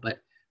I will, but,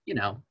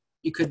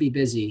 you could be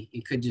busy.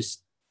 You could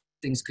just,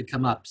 things could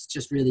come up. It's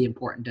just really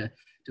important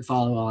to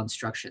follow all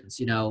instructions,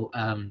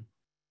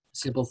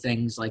 simple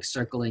things like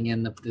circling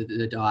in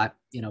the dot,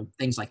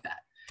 things like that.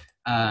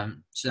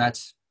 So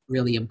that's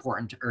really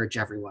important to urge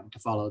everyone to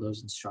follow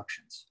those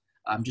instructions.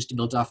 Just to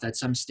build off that,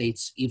 some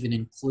states even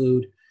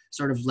include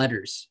sort of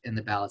letters in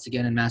the ballots.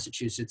 Again, in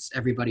Massachusetts,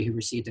 everybody who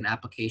received an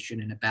application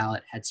and a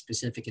ballot had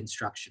specific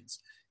instructions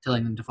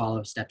telling them to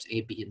follow steps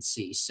A, B, and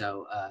C.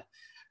 So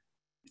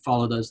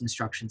follow those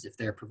instructions if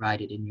they're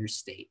provided in your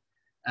state.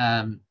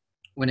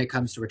 When it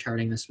comes to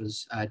returning, this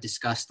was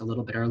discussed a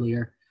little bit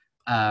earlier,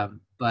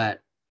 but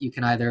you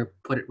can either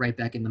put it right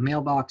back in the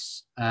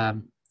mailbox.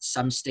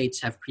 Some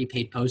states have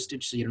prepaid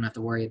postage, so you don't have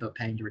to worry about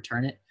paying to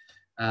return it.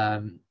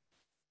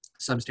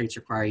 Some states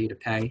require you to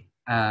pay.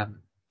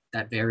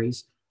 That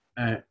varies.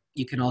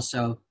 You can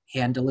also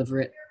hand deliver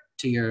it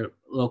to your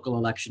local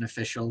election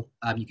official.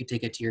 You could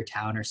take it to your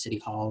town or city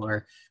hall,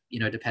 or,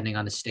 depending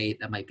on the state,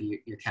 that might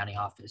be your county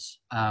office.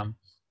 And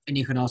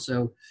you can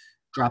also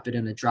drop it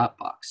in a drop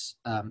box.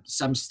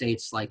 Some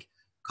states like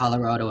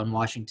Colorado and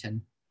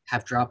Washington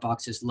have drop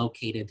boxes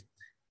located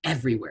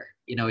everywhere.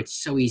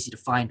 It's so easy to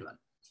find one.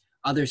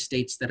 Other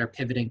states that are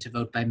pivoting to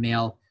vote by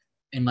mail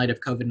in light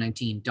of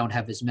COVID-19 don't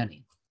have as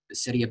many. The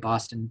city of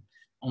Boston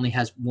only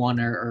has one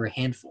or a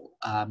handful.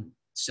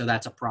 So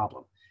that's a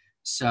problem.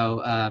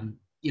 So,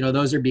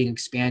 those are being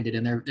expanded,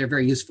 and they're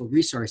very useful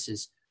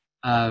resources.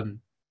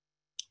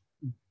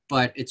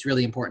 But it's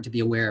really important to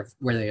be aware of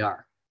where they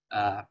are.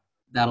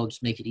 That'll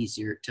just make it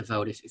easier to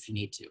vote if you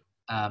need to.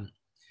 And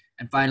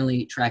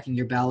finally, tracking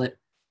your ballot.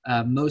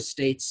 Most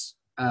states,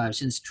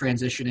 since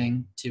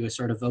transitioning to a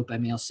sort of vote by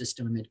mail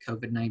system amid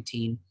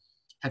COVID-19,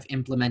 have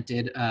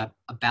implemented a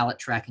ballot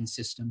tracking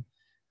system.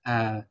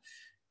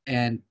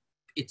 And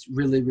it's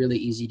really, really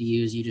easy to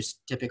use. You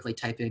just typically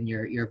type in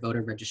your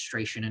voter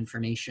registration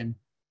information,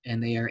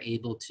 and they are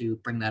able to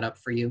bring that up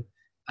for you.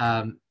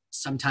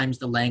 Sometimes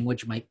the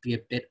language might be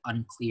a bit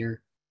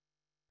unclear.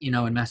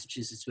 In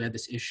Massachusetts, we had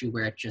this issue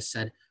where it just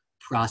said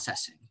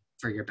processing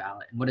for your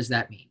ballot. And what does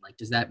that mean? Like,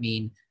 does that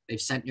mean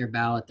they've sent your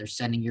ballot, they're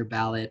sending your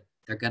ballot,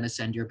 they're going to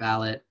send your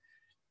ballot?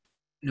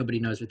 Nobody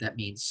knows what that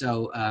means.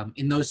 So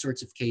in those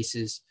sorts of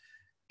cases,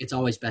 it's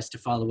always best to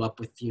follow up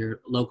with your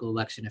local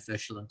election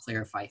official and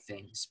clarify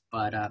things.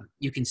 But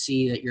you can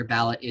see that your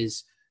ballot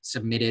is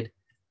submitted,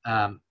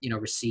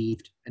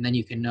 received, and then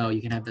you can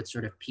have that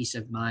sort of peace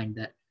of mind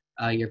that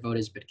your vote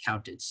has been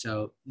counted.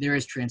 So there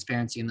is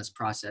transparency in this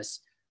process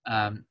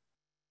that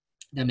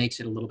makes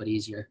it a little bit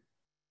easier.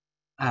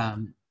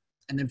 And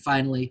then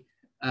finally,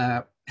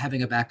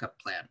 having a backup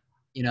plan.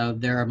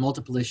 There are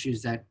multiple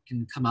issues that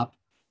can come up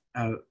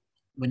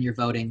when you're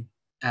voting.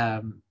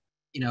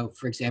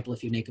 For example,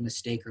 if you make a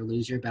mistake or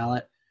lose your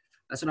ballot,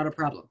 that's not a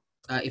problem.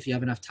 If you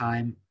have enough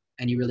time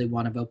and you really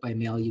want to vote by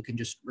mail, you can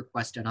just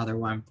request another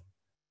one,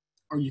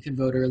 or you can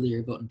vote early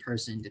or vote in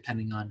person,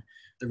 depending on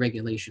the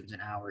regulations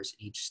and hours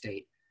in each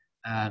state.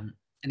 And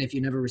if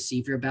you never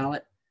receive your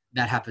ballot,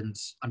 that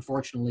happens,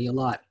 unfortunately, a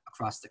lot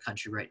across the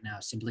country right now,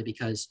 simply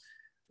because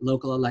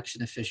local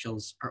election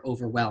officials are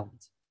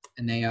overwhelmed,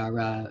 and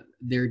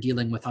they're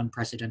dealing with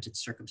unprecedented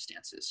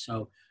circumstances.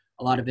 So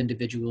a lot of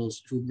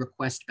individuals who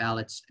request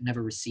ballots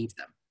never receive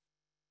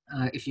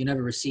them. If you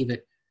never receive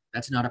it,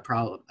 that's not a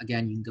problem.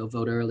 Again, you can go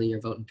vote early or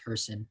vote in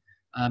person.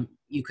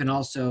 You can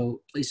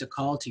also place a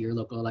call to your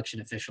local election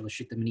official or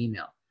shoot them an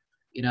email.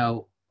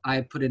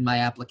 I put in my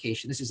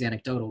application. This is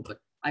anecdotal, but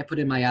I put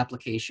in my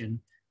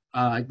application.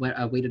 I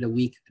waited a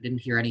week. I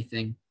didn't hear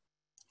anything.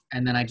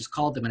 And then I just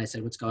called them and I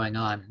said, what's going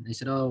on? And they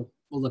said, oh,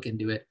 we'll look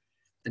into it.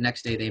 The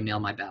next day they mail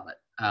my ballot.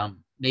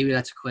 Maybe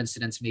that's a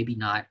coincidence, maybe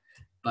not,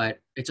 but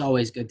it's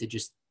always good to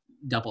just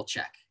double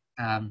check.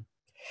 And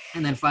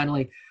then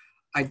finally,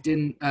 I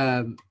didn't,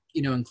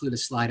 include a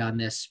slide on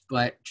this,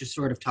 but just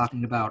sort of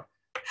talking about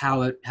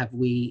how have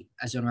we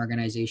as an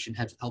organization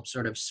have helped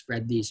sort of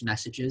spread these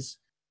messages.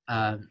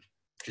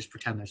 Just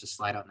pretend there's a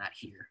slide on that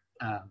here.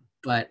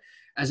 But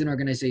as an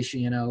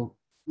organization,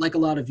 like a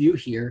lot of you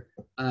here,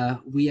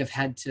 we have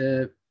had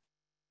to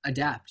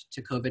adapt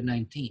to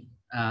COVID-19.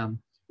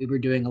 We were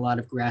doing a lot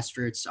of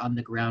grassroots on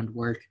the ground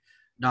work,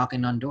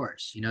 knocking on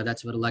doors.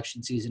 That's what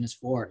election season is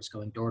for, is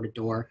going door to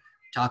door,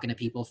 talking to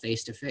people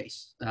face to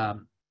face.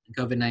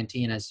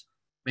 COVID-19 has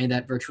made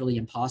that virtually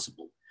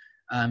impossible.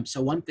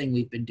 So one thing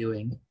we've been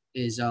doing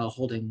is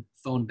holding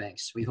phone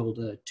banks. We hold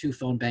 2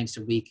 phone banks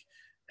a week,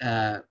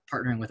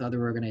 partnering with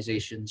other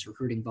organizations,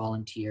 recruiting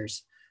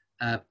volunteers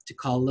to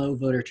call low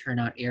voter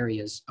turnout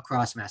areas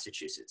across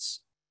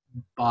Massachusetts.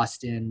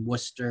 Boston,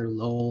 Worcester,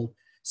 Lowell,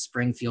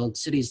 Springfield,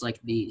 cities like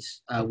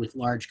these with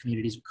large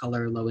communities of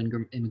color,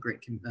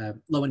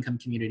 low-income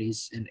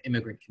communities, and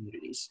immigrant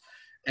communities.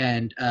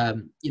 And,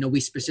 we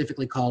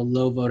specifically call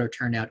low voter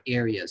turnout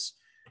areas.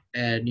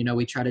 And,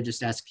 we try to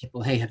just ask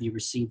people, hey, have you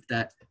received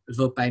that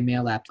vote by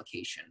mail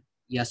application?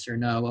 Yes or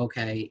no?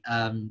 Okay.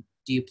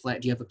 Do you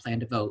have a plan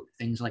to vote?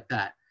 Things like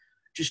that.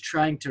 Just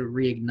trying to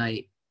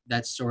reignite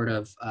that sort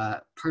of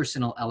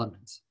personal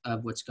element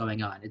of what's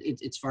going on.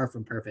 It's far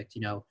from perfect.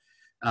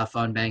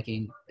 Phone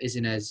banking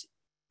isn't as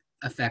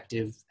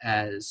effective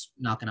as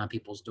knocking on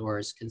people's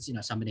doors because,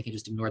 somebody can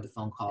just ignore the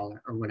phone call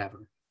or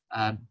whatever.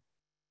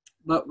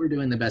 But we're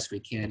doing the best we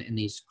can in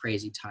these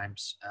crazy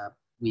times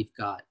we've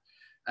got.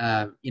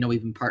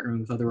 We've been partnering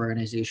with other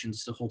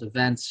organizations to hold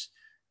events.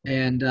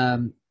 And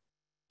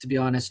to be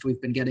honest,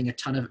 we've been getting a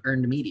ton of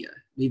earned media.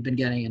 We've been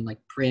getting in like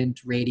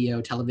print,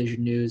 radio,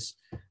 television news,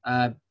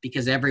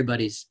 because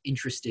everybody's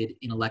interested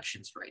in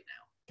elections right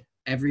now.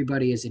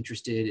 Everybody is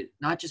interested,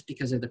 not just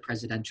because of the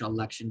presidential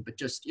election, but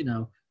just,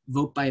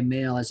 vote by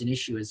mail as an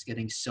issue is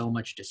getting so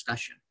much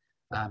discussion.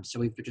 So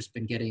we've just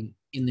been getting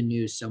in the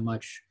news so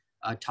much,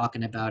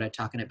 talking about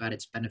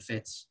its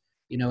benefits.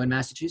 In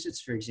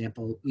Massachusetts, for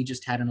example, we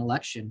just had an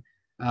election,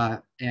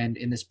 and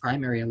in this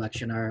primary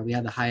election, we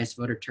had the highest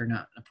voter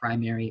turnout in a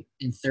primary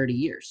in 30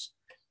 years.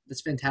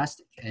 That's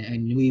fantastic.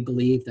 And we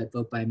believe that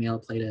vote by mail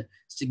played a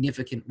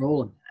significant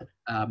role in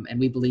that. And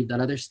we believe that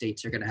other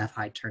states are going to have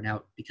high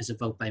turnout because of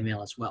vote by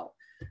mail as well.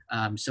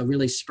 So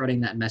really spreading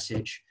that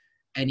message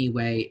any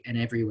way and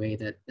every way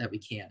that we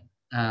can.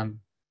 And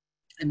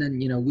then,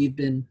 we've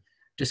been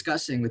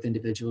discussing with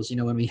individuals,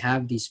 when we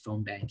have these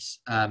phone banks,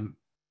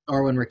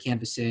 or when we're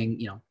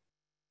canvassing,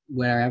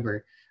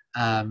 wherever,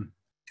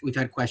 we've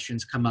had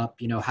questions come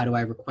up, how do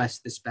I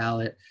request this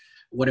ballot?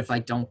 What if I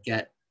don't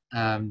get,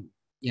 a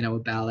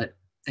ballot?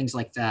 Things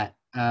like that.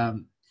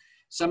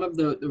 Some of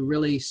the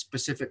really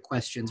specific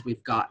questions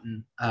we've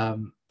gotten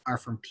are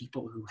from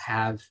people who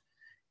have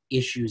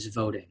issues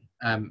voting.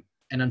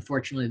 And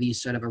unfortunately,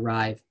 these sort of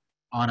arrive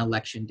on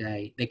election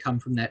day. They come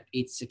from that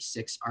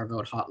 866 Our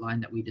Vote hotline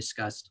that we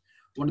discussed.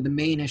 One of the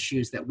main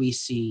issues that we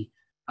see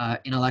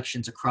in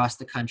elections across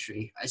the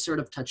country, I sort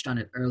of touched on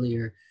it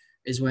earlier,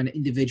 is when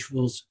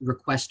individuals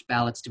request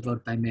ballots to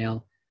vote by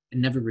mail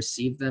and never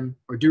receive them,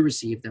 or do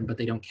receive them, but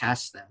they don't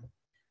cast them.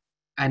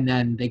 And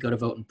then they go to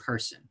vote in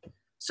person.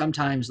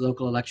 Sometimes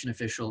local election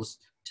officials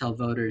tell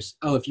voters,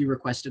 oh, if you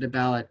requested a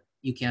ballot,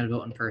 you can't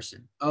vote in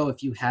person. Oh,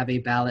 if you have a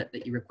ballot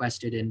that you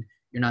requested and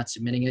you're not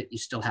submitting it, you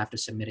still have to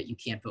submit it. You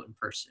can't vote in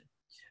person.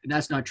 And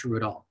that's not true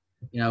at all.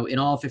 In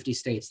all 50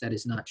 states, that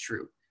is not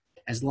true.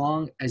 As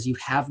long as you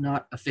have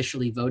not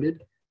officially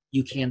voted,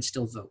 you can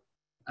still vote.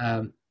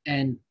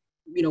 And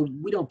we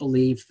don't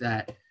believe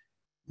that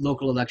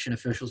local election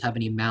officials have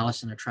any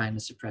malice and are trying to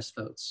suppress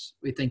votes.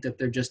 We think that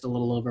they're just a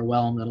little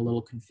overwhelmed and a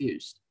little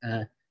confused.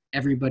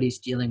 Everybody's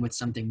dealing with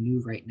something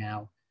new right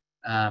now.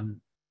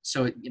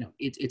 So,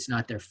 it's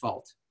not their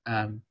fault.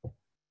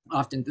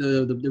 Often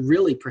the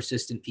really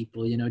persistent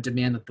people,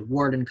 demand that the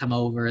warden come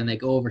over and they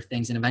go over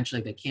things and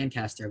eventually they can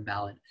cast their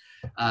ballot.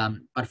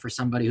 But for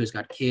somebody who's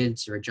got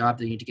kids or a job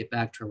they need to get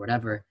back to or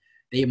whatever,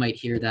 they might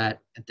hear that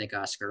and think,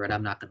 oh, screw it,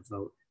 I'm not going to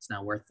vote. It's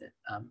not worth it.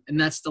 And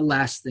that's the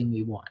last thing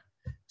we want.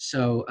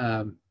 So,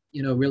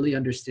 really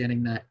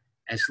understanding that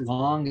as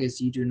long as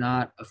you do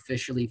not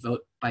officially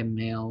vote by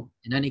mail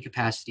in any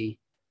capacity,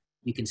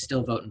 you can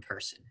still vote in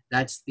person.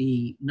 That's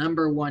the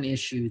number one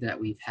issue that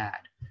we've had.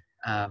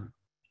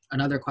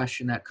 Another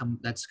question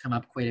that's come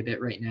up quite a bit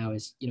right now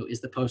is,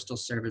 is the Postal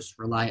Service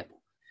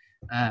reliable?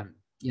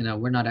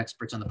 We're not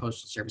experts on the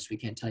Postal Service. We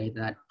can't tell you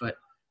that. But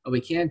what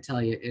we can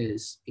tell you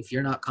is if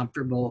you're not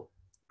comfortable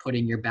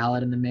putting your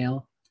ballot in the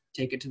mail,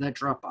 take it to that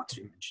drop box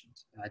we mentioned.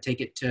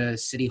 Take it to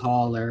City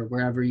Hall or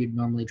wherever you'd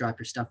normally drop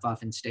your stuff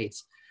off in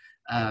states,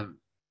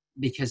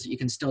 because you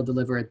can still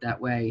deliver it that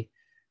way,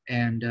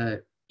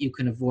 and you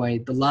can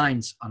avoid the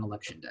lines on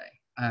Election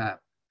Day.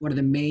 One of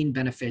the main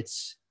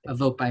benefits of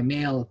vote by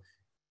mail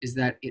is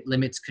that it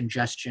limits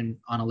congestion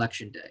on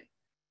Election Day.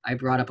 I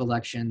brought up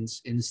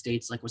elections in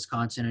states like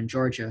Wisconsin and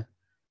Georgia,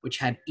 which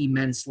had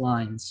immense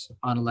lines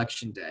on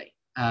Election Day.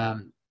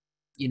 In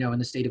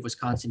the state of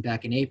Wisconsin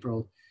back in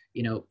April,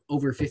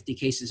 over 50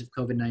 cases of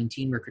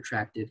COVID-19 were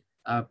contracted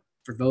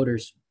for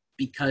voters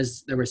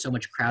because there was so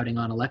much crowding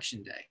on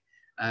Election Day.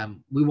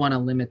 We want to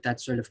limit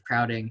that sort of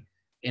crowding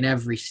in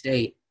every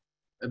state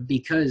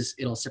because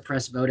it'll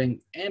suppress voting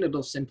and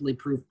it'll simply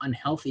prove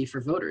unhealthy for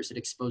voters. It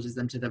exposes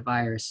them to the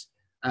virus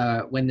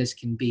when this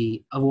can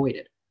be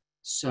avoided.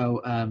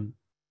 So,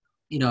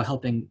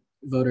 helping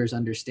voters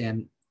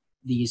understand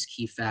these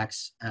key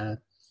facts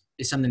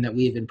is something that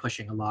we've been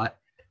pushing a lot.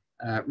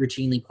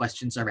 Routinely,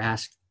 questions are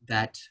asked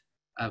that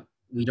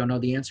we don't know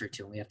the answer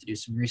to, and we have to do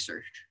some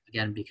research,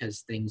 again,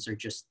 because things are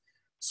just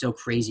so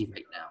crazy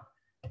right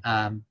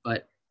now.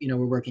 But,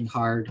 we're working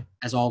hard,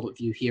 as all of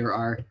you here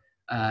are,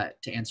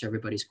 to answer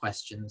everybody's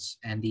questions.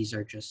 And these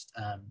are just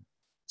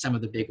some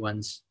of the big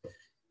ones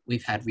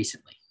we've had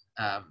recently.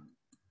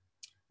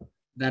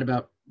 That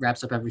about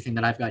wraps up everything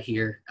that I've got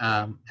here.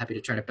 Happy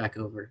to turn it back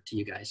over to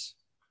you guys.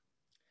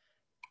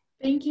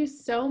 Thank you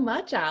so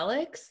much,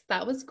 Alex.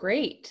 That was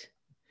great.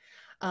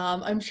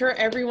 I'm sure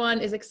everyone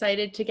is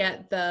excited to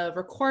get the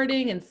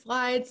recording and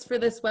slides for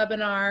this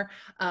webinar,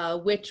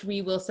 which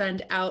we will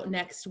send out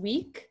next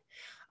week.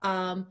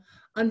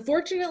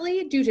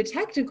 Unfortunately, due to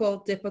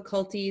technical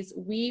difficulties,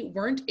 we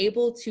weren't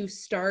able to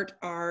start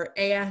our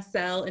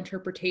ASL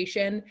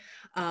interpretation.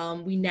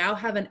 We now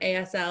have an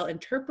ASL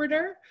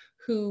interpreter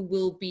who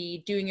will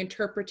be doing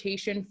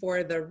interpretation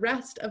for the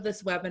rest of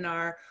this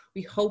webinar.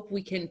 We hope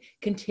we can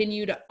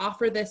continue to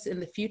offer this in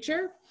the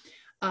future.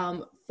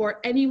 For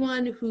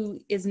anyone who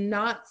is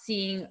not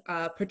seeing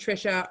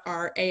Patricia,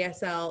 our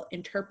ASL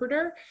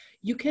interpreter,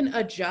 you can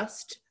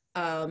adjust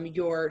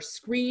your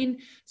screen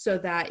so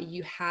that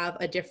you have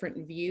a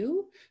different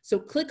view. So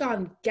click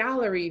on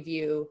gallery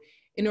view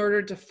in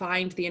order to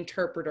find the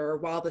interpreter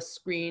while the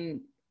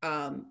screen,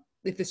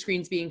 if the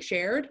screen's being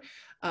shared,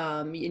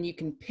 and you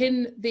can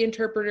pin the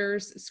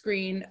interpreter's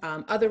screen.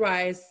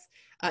 Otherwise,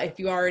 if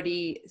you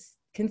already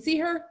can see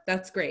her,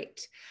 that's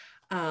great.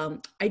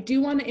 I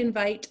do want to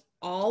invite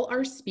all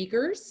our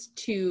speakers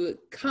to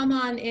come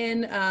on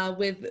in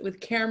with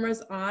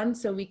cameras on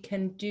so we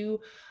can do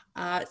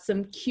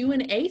some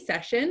Q&A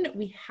session.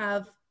 We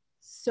have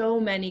so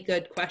many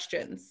good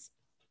questions.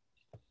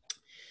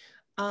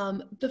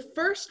 The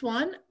first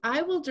one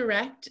I will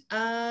direct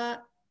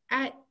at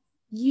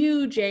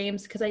you,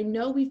 James, because I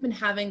know we've been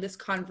having this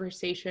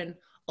conversation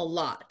a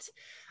lot.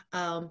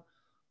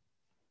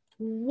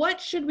 What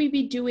should we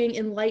be doing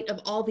in light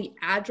of all the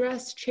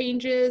address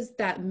changes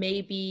that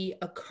may be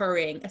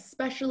occurring,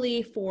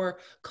 especially for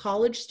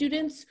college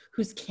students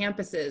whose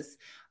campuses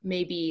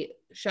may be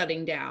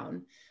shutting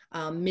down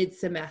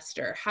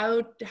mid-semester?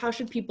 How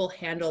should people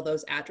handle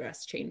those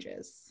address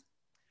changes?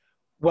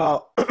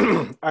 Well,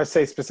 I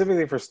say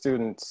specifically for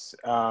students,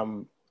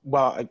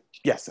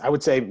 yes, I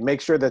would say make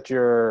sure that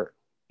your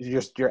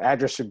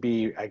address should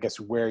be, I guess,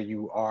 where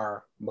you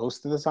are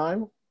most of the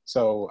time.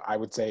 So I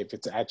would say if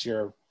it's at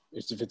your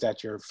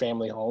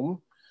family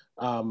home,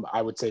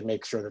 I would say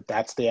make sure that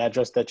that's the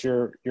address that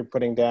you're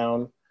putting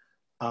down.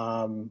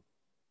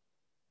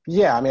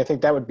 Yeah, I mean, I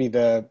think that would be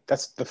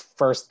that's the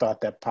first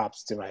thought that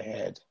pops to my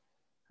head.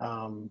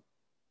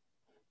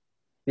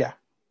 Yeah.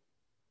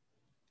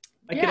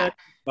 I could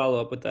follow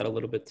up with that a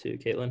little bit too,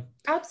 Caitlin.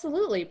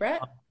 Absolutely,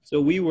 Brett.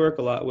 So we work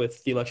a lot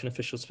with the election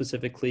officials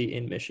specifically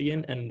in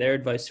Michigan, and their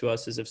advice to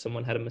us is if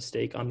someone had a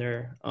mistake on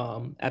their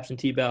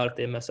absentee ballot, if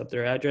they mess up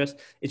their address,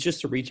 it's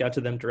just to reach out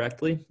to them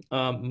directly.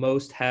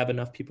 Most have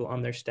enough people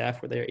on their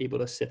staff where they're able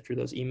to sift through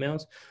those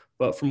emails.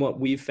 But from what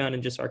we've found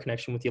in just our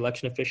connection with the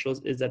election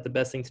officials is that the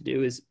best thing to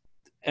do is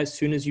as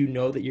soon as you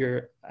know that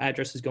your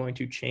address is going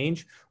to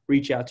change,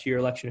 reach out to your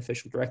election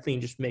official directly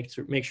and just make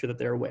sure that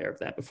they're aware of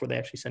that before they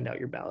actually send out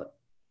your ballot.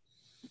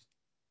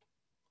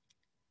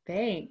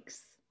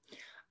 Thanks.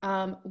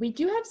 We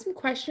do have some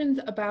questions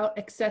about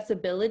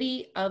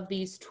accessibility of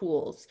these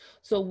tools.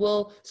 So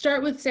we'll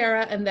start with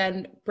Sarah and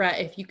then Brett,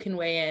 if you can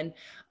weigh in.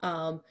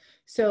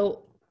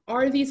 So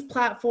are these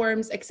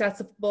platforms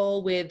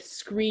accessible with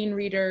screen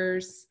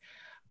readers?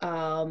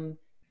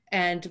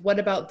 And what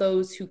about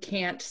those who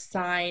can't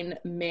sign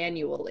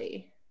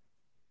manually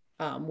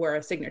where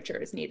a signature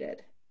is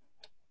needed?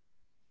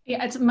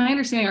 Yeah, it's my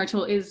understanding our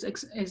tool is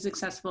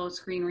accessible with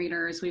screen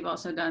readers. We've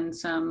also done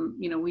some,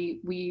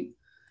 we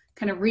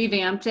kind of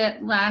revamped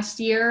it last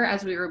year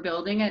as we were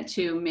building it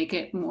to make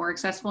it more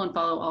accessible and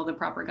follow all the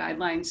proper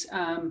guidelines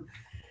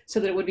so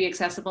that it would be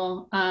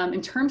accessible.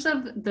 In terms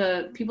of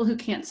the people who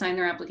can't sign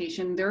their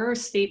application, there are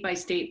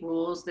state-by-state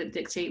rules that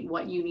dictate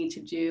what you need to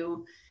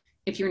do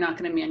if you're not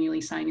going to manually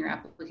sign your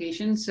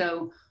application.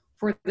 So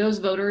for those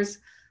voters,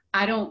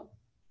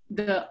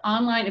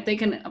 if they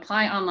can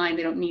apply online,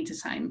 they don't need to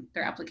sign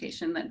their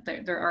application, that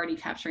they're already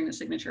capturing the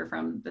signature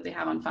that they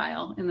have on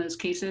file in those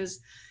cases.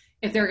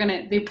 If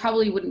they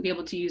probably wouldn't be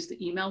able to use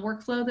the email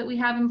workflow that we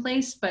have in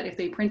place, but if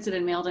they printed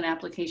and mailed an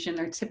application,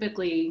 they're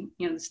typically,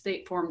 the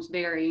state forms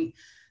vary.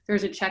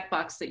 There's a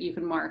checkbox that you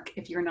can mark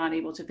if you're not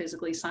able to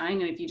physically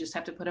sign, and if you just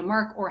have to put a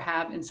mark or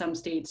have in some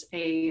states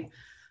a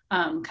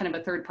kind of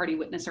a third-party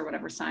witness or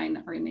whatever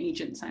sign or an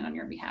agent sign on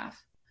your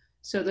behalf.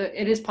 So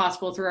it is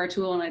possible through our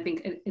tool, and I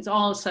think it's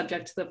all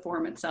subject to the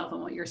form itself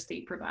and what your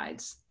state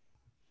provides.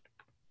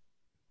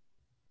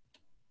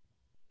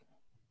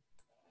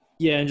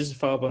 Yeah, and just to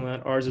follow up on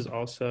that, ours is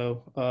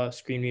also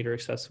screen reader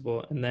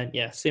accessible. And then,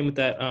 yeah, same with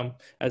that.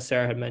 As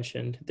Sarah had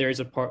mentioned, there is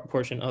a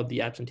portion of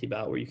the absentee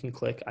ballot where you can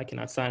click, I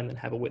cannot sign, and then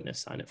have a witness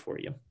sign it for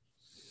you.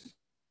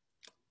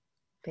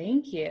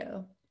 Thank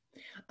you.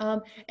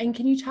 And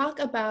can you talk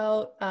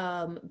about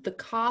the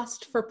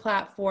cost for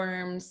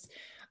platforms,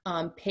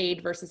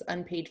 paid versus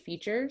unpaid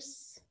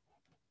features?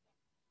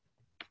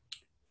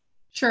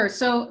 Sure.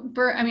 So,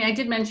 I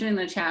did mention in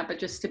the chat, but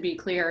just to be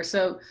clear,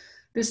 so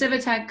the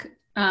Civitech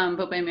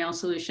vote by mail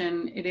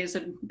solution. It is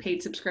a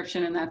paid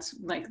subscription, and that's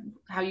like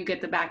how you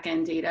get the back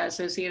end data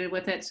associated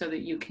with it so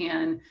that you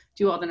can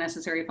do all the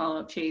necessary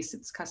follow-up chase.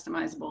 It's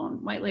customizable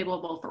and white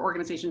labelable for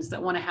organizations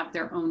that want to have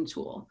their own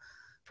tool.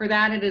 For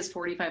that, it is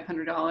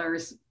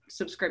 $4,500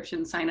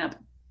 subscription sign up,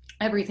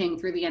 everything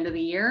through the end of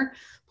the year,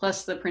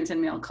 plus the print and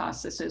mail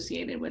costs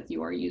associated with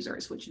your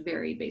users, which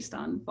vary based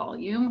on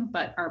volume,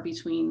 but are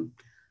between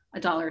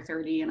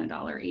 $1.30 and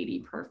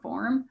 $1.80 per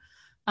form.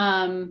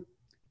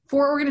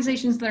 For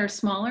organizations that are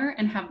smaller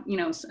and have, you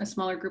know, a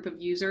smaller group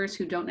of users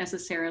who don't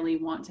necessarily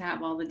want to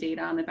have all the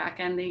data on the back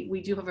end, we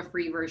do have a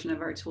free version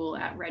of our tool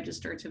at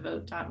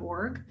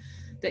registertovote.org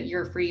that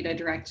you're free to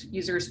direct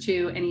users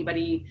to.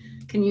 Anybody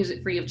can use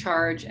it free of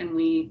charge, and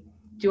we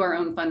do our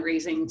own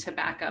fundraising to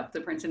back up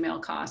the print and mail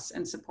costs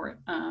and support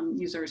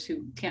users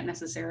who can't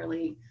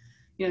necessarily,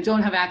 you know,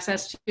 don't have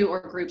access to, or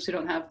groups who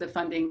don't have the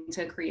funding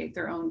to create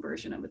their own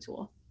version of a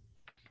tool.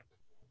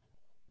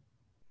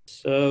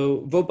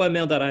 So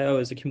voteby.mail.io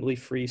is a completely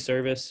free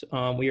service.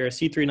 We are a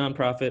C3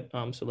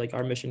 nonprofit. So like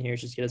our mission here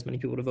is just get as many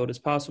people to vote as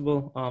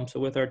possible. So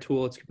with our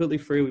tool, it's completely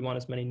free. We want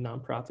as many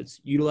nonprofits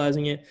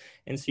utilizing it.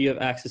 And so you have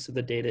access to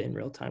the data in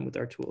real time with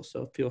our tool.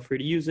 So feel free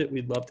to use it.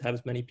 We'd love to have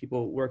as many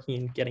people working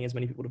and getting as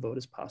many people to vote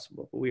as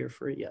possible, but we are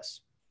free,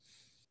 yes.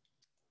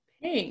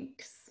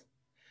 Thanks.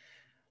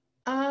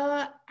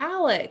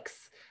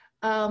 Alex,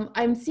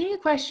 I'm seeing a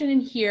question in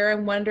here.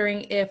 I'm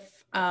wondering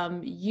if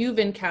you've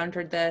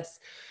encountered this.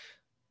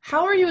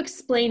 How are you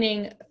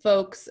explaining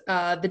folks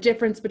the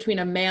difference between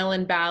a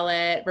mail-in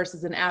ballot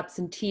versus an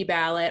absentee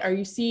ballot? Are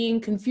you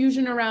seeing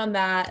confusion around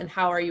that, and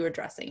how are you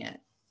addressing it?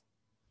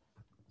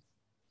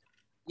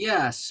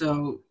 Yeah,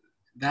 so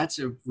that's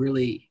a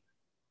really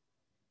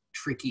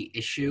tricky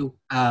issue.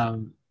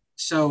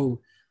 So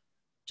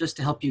just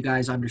to help you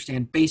guys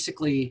understand,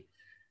 basically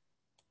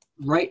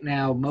right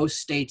now, most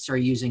states are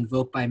using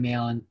vote by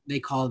mail, and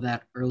they call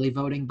that early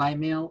voting by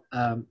mail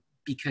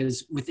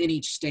because within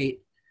each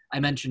state, I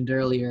mentioned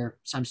earlier,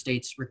 some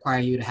states require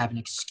you to have an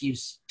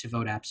excuse to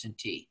vote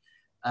absentee.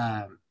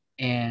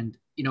 And,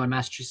 you know, in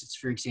Massachusetts,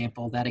 for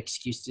example, that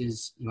excuse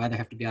is you either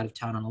have to be out of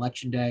town on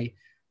election day,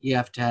 you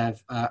have to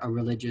have a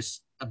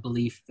religious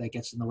belief that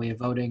gets in the way of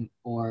voting,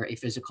 or a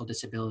physical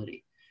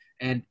disability.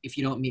 And if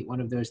you don't meet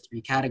one of those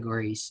three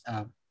categories,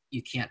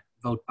 you can't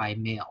vote by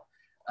mail.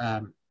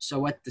 So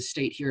what the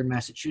state here in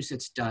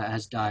Massachusetts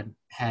has done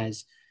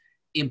has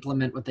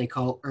implement what they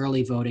call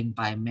early voting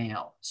by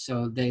mail.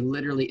 So they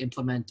literally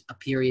implement a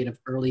period of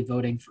early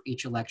voting for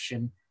each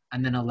election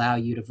and then allow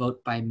you to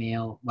vote by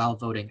mail while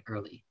voting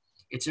early.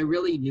 It's a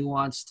really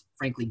nuanced,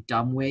 frankly,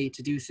 dumb way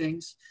to do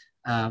things.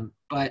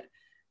 But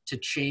to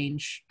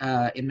change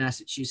in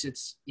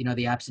Massachusetts, you know,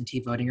 the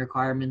absentee voting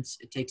requirements,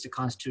 it takes a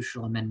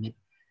constitutional amendment,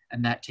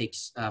 and that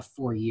takes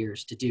 4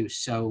 years to do.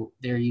 So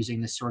they're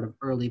using this sort of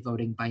early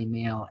voting by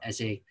mail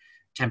as a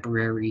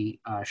temporary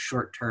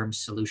short-term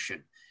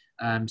solution.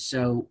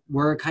 So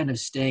we're kind of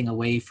staying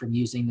away from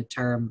using the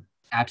term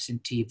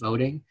absentee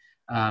voting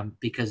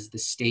because the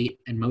state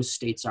and most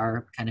states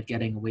are kind of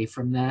getting away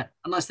from that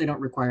unless they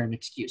don't require an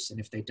excuse. And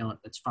if they don't,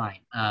 that's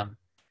fine.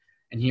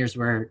 And here's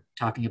where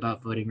talking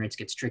about voting rights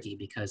gets tricky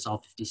because all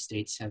 50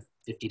 states have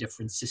 50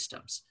 different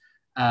systems.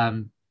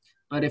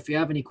 But if you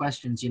have any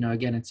questions, you know,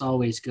 again, it's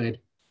always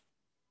good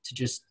to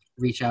just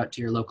reach out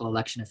to your local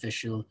election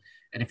official.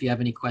 And if you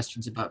have any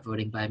questions about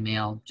voting by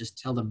mail, just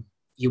tell them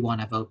you want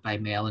to vote by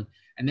mail, and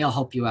they'll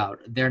help you out.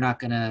 They're not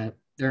gonna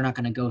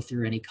go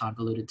through any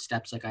convoluted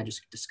steps like I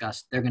just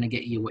discussed. They're gonna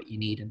get you what you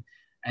need,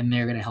 and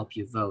they're gonna help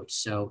you vote.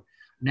 So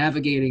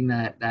navigating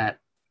that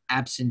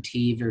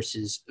absentee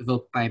versus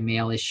vote by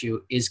mail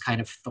issue is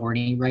kind of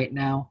thorny right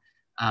now.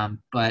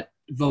 But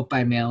vote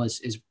by mail is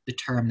the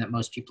term that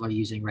most people are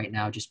using right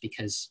now just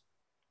because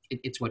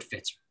it's what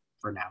fits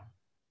for now.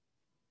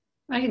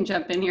 I can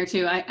jump in here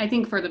too. I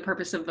think for the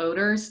purpose of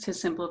voters, to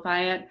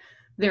simplify it,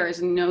 there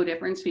is no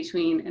difference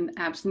between an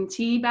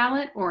absentee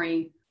ballot or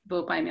a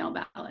vote by mail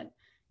ballot.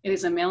 It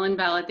is a mail-in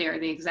ballot. They are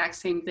the exact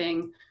same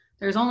thing.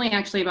 There's only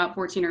actually about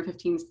 14 or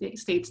 15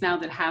 states now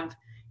that have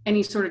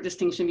any sort of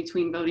distinction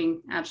between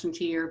voting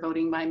absentee or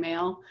voting by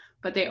mail,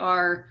 but they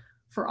are,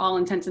 for all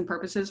intents and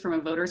purposes, from a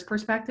voter's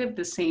perspective,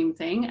 the same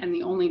thing. And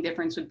the only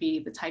difference would be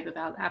the type of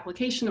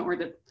application or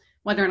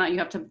whether or not you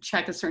have to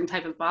check a certain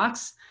type of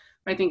box.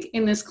 But I think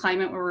in this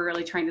climate where we're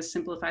really trying to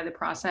simplify the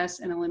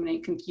process and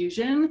eliminate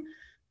confusion,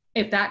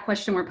 if that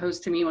question were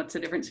posed to me, what's the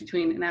difference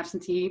between an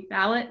absentee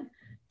ballot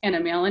and a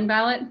mail-in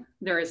ballot?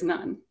 There is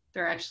none.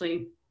 They're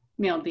actually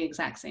mailed the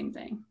exact same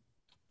thing.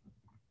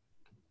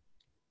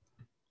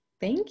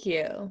 Thank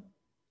you.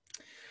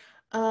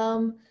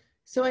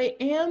 So I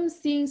am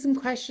seeing some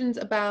questions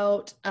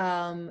about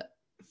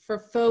for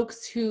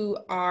folks who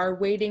are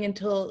waiting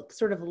until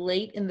sort of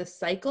late in the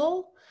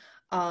cycle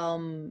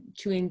to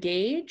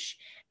engage.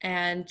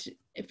 And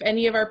if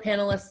any of our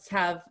panelists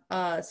have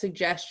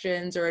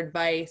suggestions or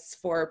advice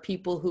for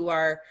people who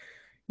are,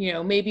 you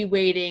know, maybe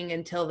waiting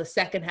until the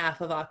second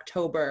half of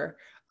October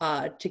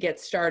to get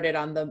started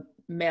on the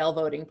mail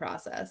voting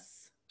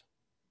process.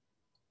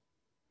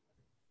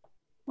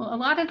 Well, a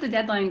lot of the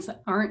deadlines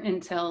aren't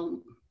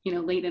until,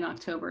 late in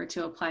October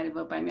to apply to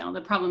vote by mail.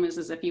 The problem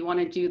is if you want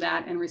to do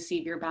that and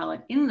receive your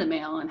ballot in the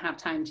mail and have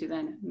time to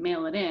then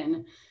mail it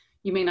in,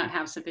 you may not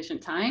have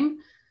sufficient time.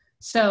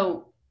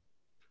 So,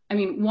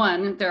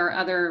 one, there are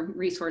other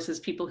resources.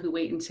 People who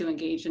wait to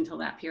engage until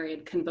that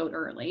period can vote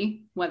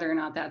early, whether or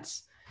not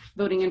that's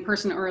voting in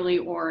person early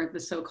or the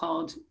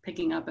so-called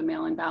picking up a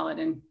mail-in ballot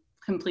and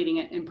completing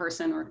it in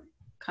person or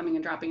coming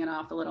and dropping it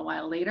off a little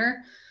while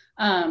later.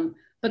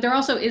 But there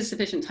also is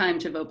sufficient time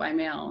to vote by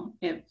mail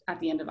at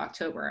the end of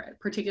October,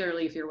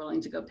 particularly if you're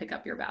willing to go pick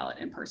up your ballot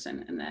in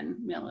person and then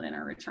mail it in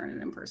or return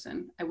it in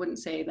person. I wouldn't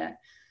say that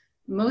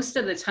most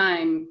of the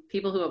time,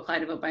 people who apply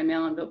to vote by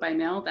mail and vote by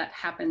mail, that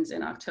happens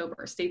in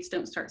October. States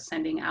don't start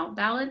sending out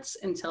ballots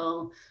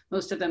until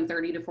most of them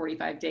 30 to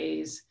 45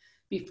 days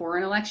before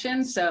an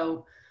election.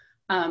 So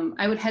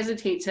I would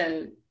hesitate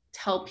to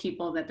tell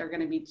people that they're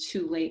going to be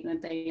too late and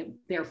that they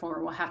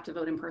therefore will have to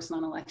vote in person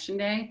on election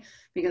day,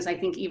 because I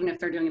think even if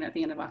they're doing it at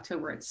the end of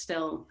October, it's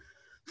still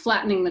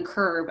flattening the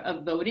curve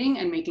of voting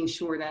and making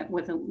sure that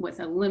with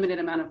a limited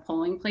amount of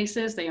polling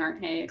places, they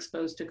aren't A,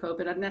 exposed to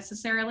COVID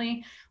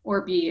unnecessarily,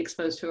 or B,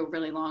 exposed to a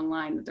really long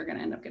line that they're going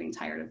to end up getting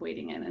tired of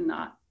waiting in and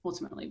not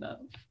ultimately vote.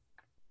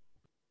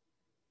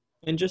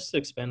 And just to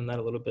expand on that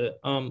a little bit,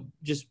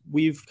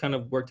 we've kind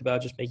of worked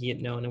about just making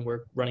it known, and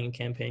we're running a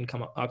campaign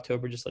come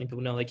October, just letting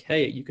people know, like,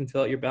 hey, you can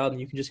fill out your ballot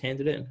and you can just hand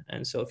it in.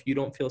 And so if you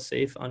don't feel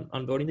safe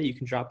on voting day, you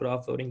can drop it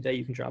off voting day,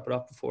 you can drop it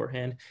off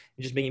beforehand,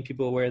 and just making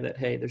people aware that,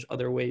 hey, there's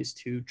other ways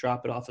to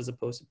drop it off as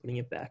opposed to putting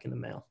it back in the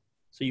mail.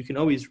 So you can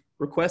always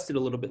request it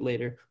a little bit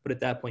later, but at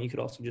that point, you could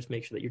also just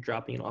make sure that you're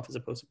dropping it off as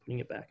opposed to putting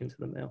it back into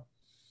the mail.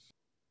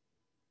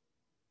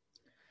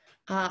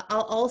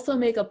 I'll also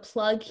make a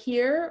plug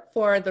here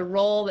for the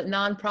role that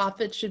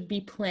nonprofits should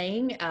be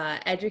playing,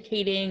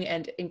 educating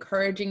and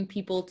encouraging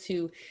people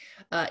to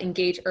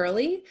engage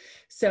early.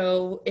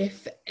 So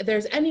if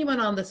there's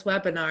anyone on this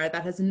webinar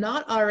that has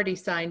not already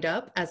signed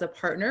up as a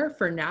partner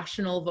for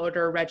National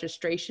Voter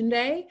Registration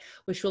Day,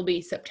 which will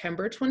be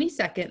September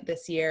 22nd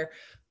this year,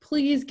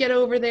 please get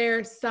over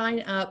there,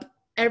 sign up.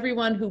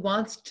 Everyone who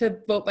wants to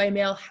vote by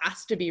mail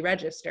has to be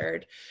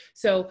registered.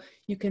 So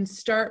you can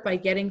start by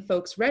getting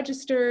folks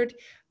registered.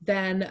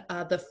 Then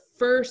the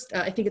first,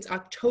 I think it's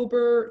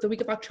October, the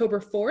week of October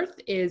 4th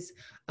is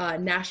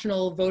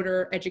National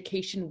Voter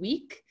Education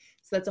Week.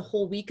 So that's a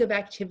whole week of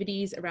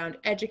activities around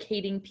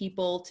educating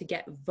people to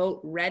get vote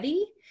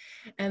ready.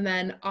 And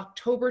then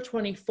October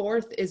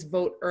 24th is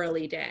Vote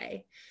Early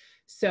Day.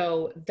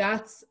 So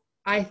that's,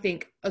 I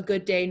think, a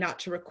good day not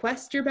to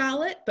request your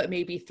ballot, but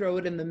maybe throw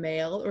it in the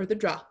mail or the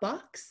drop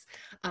box.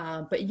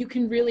 But you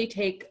can really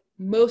take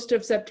most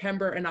of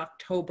September and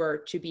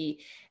October to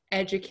be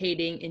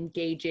educating,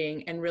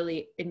 engaging, and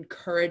really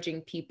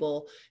encouraging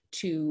people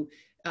to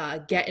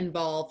get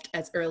involved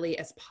as early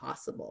as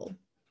possible.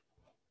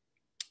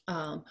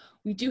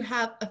 We do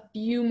have a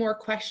few more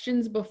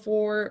questions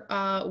before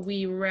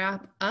we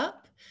wrap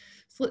up.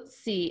 So let's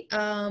see.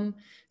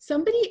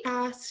 Somebody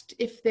asked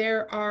if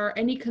there are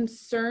any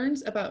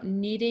concerns about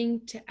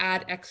needing to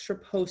add extra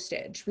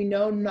postage. We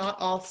know not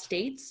all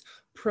states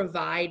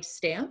provide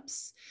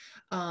stamps.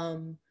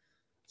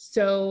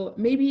 So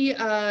maybe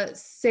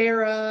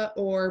Sarah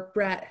or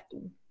Brett,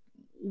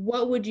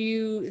 what would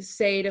you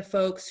say to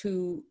folks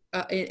who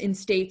in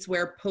states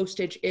where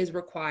postage is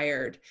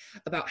required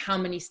about how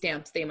many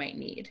stamps they might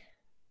need?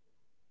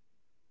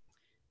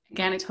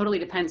 Again, it totally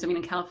depends. I mean,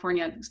 in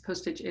California,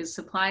 postage is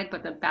supplied,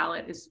 but the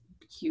ballot is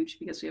huge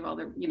because we have all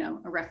the,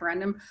 a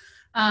referendum.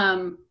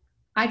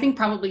 I think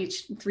probably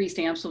 3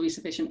 stamps will be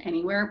sufficient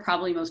anywhere.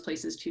 Probably most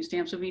places 2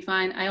 stamps would be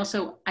fine. I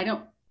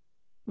don't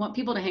want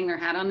people to hang their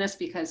hat on this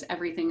because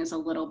everything is a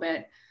little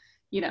bit,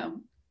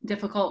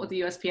 difficult with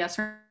the USPS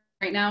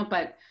right now.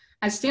 But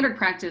as standard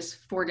practice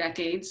for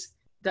decades,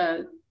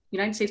 the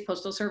United States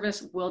Postal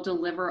Service will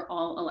deliver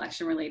all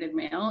election-related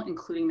mail,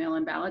 including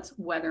mail-in ballots,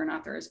 whether or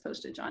not there is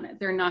postage on it.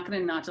 They're not going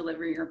to not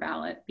deliver your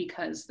ballot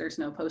because there's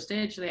no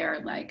postage. They are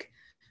like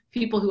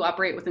people who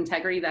operate with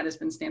integrity. That has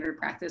been standard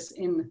practice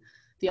in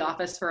the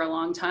office for a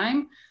long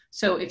time.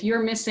 So if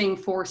you're missing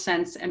 4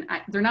 cents, and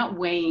they're not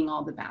weighing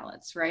all the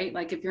ballots, right?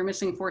 Like if you're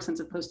missing 4 cents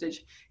of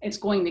postage, it's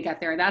going to get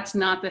there. That's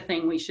not the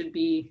thing we should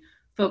be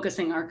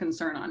focusing our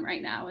concern on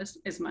right now,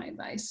 is my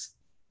advice.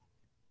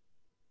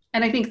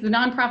 And I think the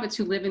nonprofits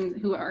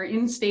who are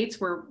in states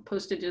where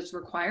postage is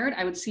required,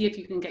 I would see if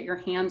you can get your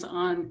hands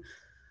on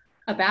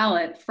a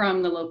ballot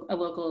from a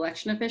local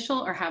election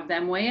official or have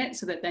them weigh it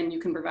so that then you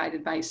can provide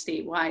advice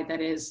statewide that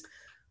is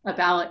a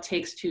ballot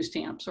takes 2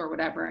 stamps or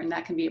whatever, and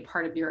that can be a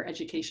part of your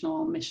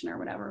educational mission or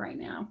whatever right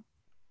now.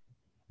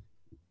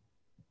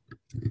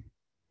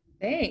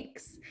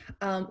 Thanks.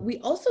 We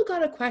also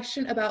got a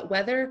question about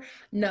whether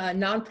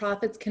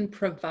nonprofits can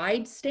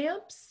provide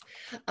stamps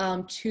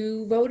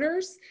to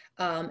voters.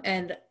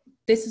 And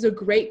this is a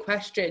great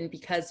question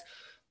because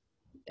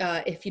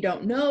if you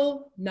don't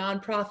know,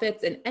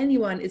 nonprofits and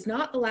anyone are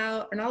not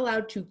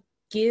allowed to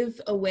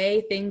give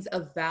away things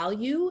of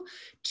value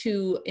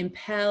to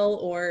impel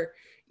or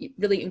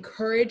really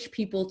encourage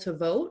people to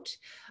vote.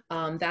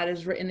 That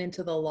is written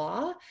into the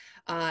law.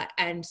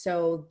 And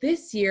so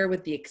this year,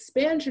 with the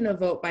expansion of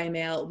vote by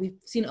mail, we've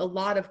seen a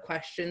lot of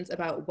questions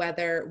about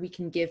whether we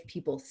can give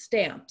people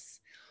stamps.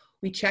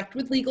 We checked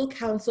with legal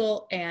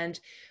counsel, and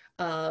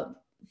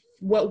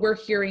what we're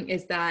hearing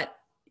is that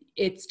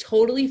it's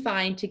totally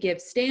fine to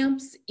give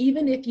stamps,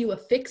 even if you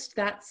affixed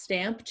that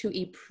stamp to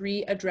a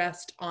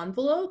pre-addressed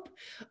envelope.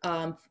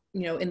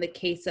 In the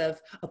case of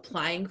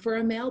applying for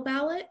a mail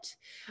ballot,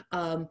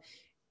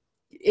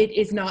 it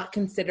is not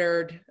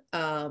considered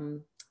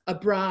a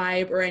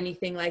bribe or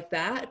anything like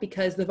that,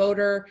 because the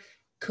voter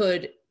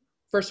could,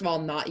 first of all,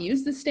 not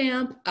use the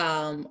stamp,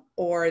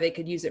 or they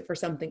could use it for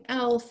something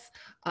else.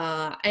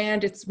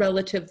 And it's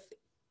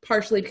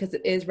partially because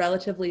it is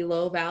relatively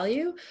low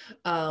value.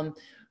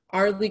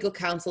 Our legal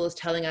counsel is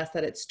telling us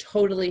that it's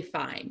totally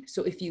fine.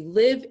 So if you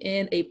live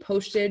in a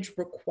postage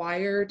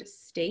required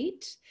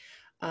state,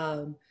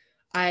 it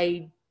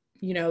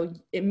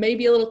may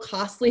be a little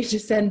costly to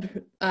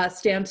send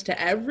stamps to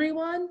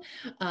everyone,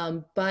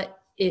 but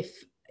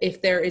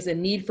if there is a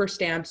need for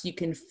stamps, you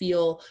can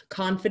feel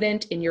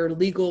confident in your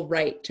legal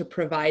right to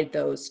provide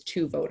those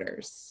to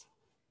voters.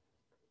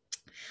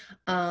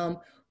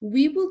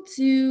 We will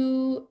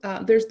do,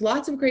 there's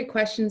lots of great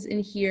questions in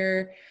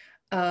here.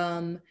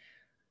 I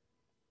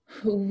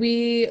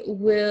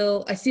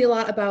see a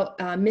lot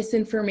about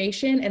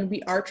misinformation, and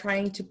we are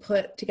trying to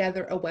put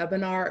together a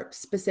webinar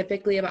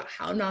specifically about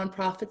how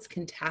nonprofits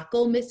can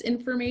tackle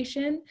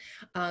misinformation,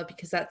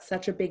 because that's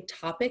such a big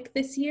topic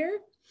this year.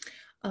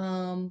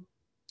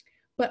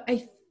 But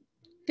I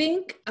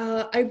think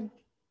I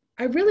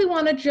really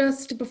want to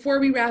just, before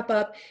we wrap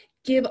up,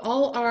 give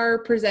all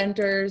our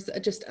presenters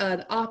just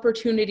an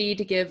opportunity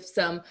to give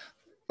some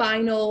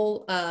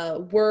final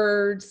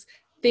words,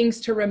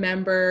 things to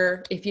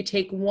remember. If you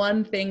take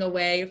one thing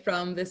away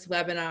from this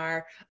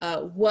webinar,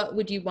 what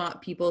would you want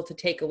people to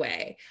take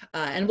away?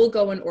 And we'll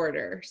go in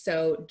order.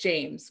 So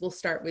James, we'll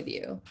start with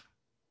you.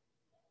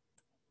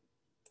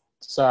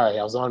 Sorry,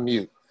 I was on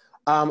mute.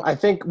 I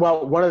think,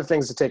 well, one of the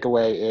things to take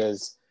away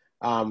is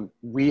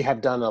we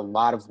have done a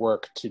lot of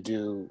work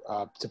to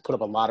put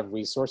up a lot of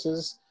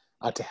resources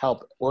to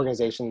help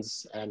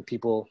organizations and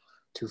people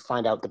to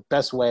find out the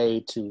best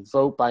way to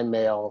vote by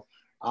mail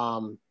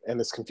in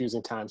this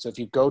confusing time. So if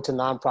you go to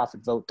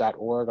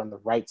nonprofitvote.org, on the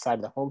right side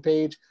of the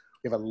homepage,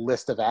 we have a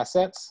list of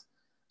assets.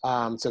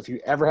 So if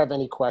you ever have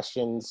any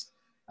questions,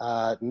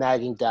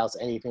 nagging doubts,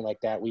 anything like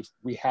that,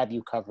 we have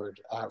you covered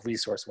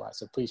resource-wise.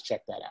 So please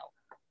check that out.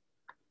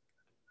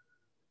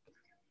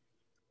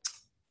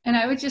 And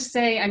I would just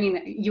say, I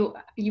mean,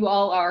 you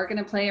all are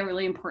going to play a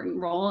really important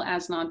role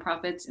as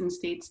nonprofits in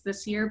states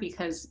this year,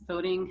 because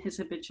voting is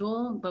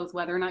habitual, both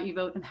whether or not you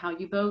vote and how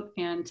you vote.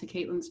 And to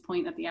Caitlin's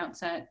point at the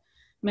outset,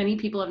 many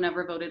people have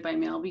never voted by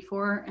mail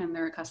before, and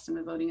they're accustomed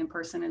to voting in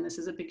person, and this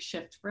is a big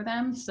shift for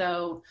them.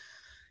 So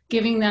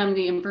giving them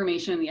the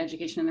information, the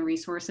education, and the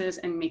resources,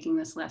 and making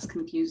this less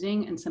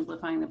confusing and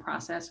simplifying the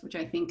process, which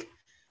I think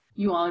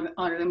you all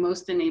are the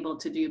most enabled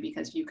to do,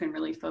 because you can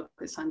really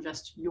focus on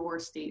just your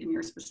state and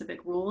your specific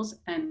rules,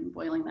 and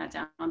boiling that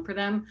down for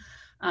them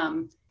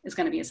is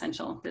going to be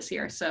essential this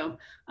year. So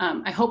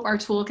I hope our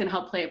tool can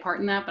help play a part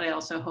in that, but I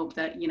also hope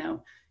that,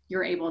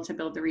 you're able to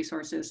build the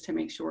resources to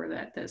make sure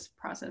that this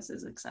process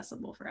is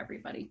accessible for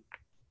everybody.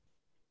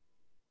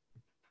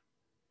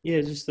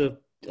 Yeah, just to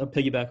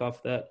piggyback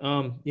off that,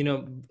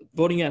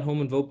 voting at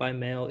home and vote by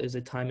mail is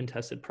a time and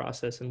tested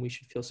process, and we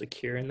should feel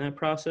secure in that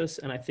process.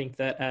 And I think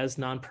that as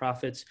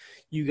nonprofits,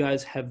 you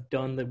guys have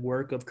done the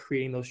work of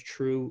creating those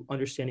true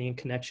understanding and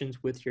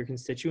connections with your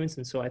constituents.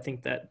 And so I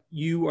think that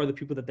you are the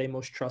people that they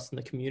most trust in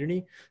the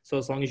community. So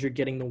as long as you're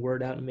getting the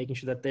word out and making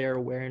sure that they're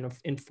aware and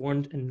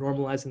informed and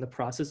normalizing the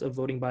process of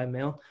voting by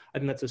mail, I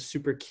think that's a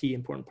super key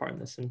important part in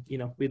this. And,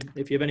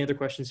 if you have any other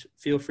questions,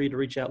 feel free to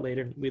reach out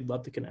later. We'd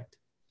love to connect.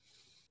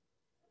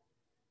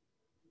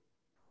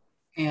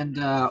 And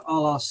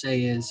all I'll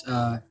say is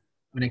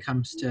when it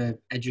comes to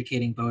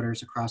educating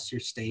voters across your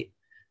state,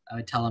 I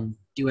would tell them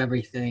do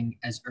everything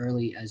as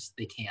early as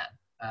they can.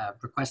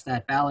 Request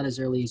that ballot as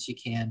early as you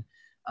can.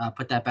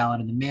 Put that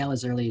ballot in the mail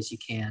as early as you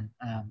can.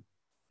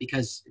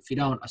 Because if you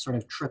don't, a sort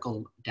of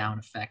trickle down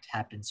effect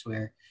happens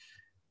where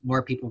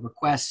more people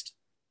request,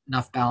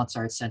 enough ballots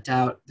aren't sent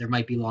out, there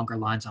might be longer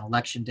lines on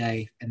election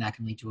day, and that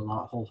can lead to a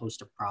whole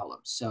host of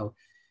problems. So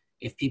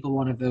if people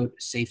want to vote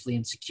safely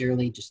and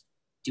securely, just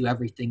do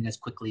everything as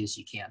quickly as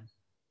you can.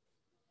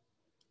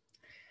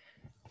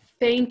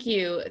 Thank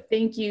you.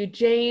 Thank you,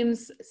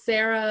 James,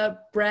 Sarah,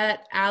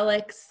 Brett,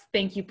 Alex.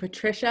 Thank you,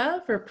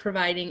 Patricia, for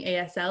providing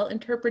ASL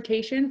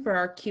interpretation for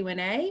our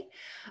Q&A.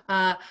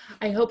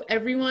 I hope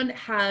everyone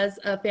has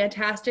a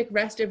fantastic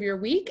rest of your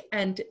week,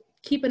 and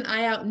keep an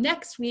eye out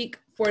next week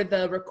for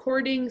the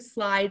recording,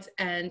 slides,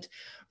 and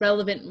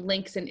relevant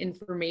links and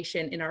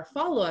information in our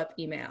follow-up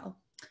email.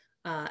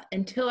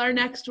 Until our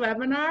next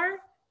webinar,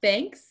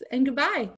 thanks and goodbye.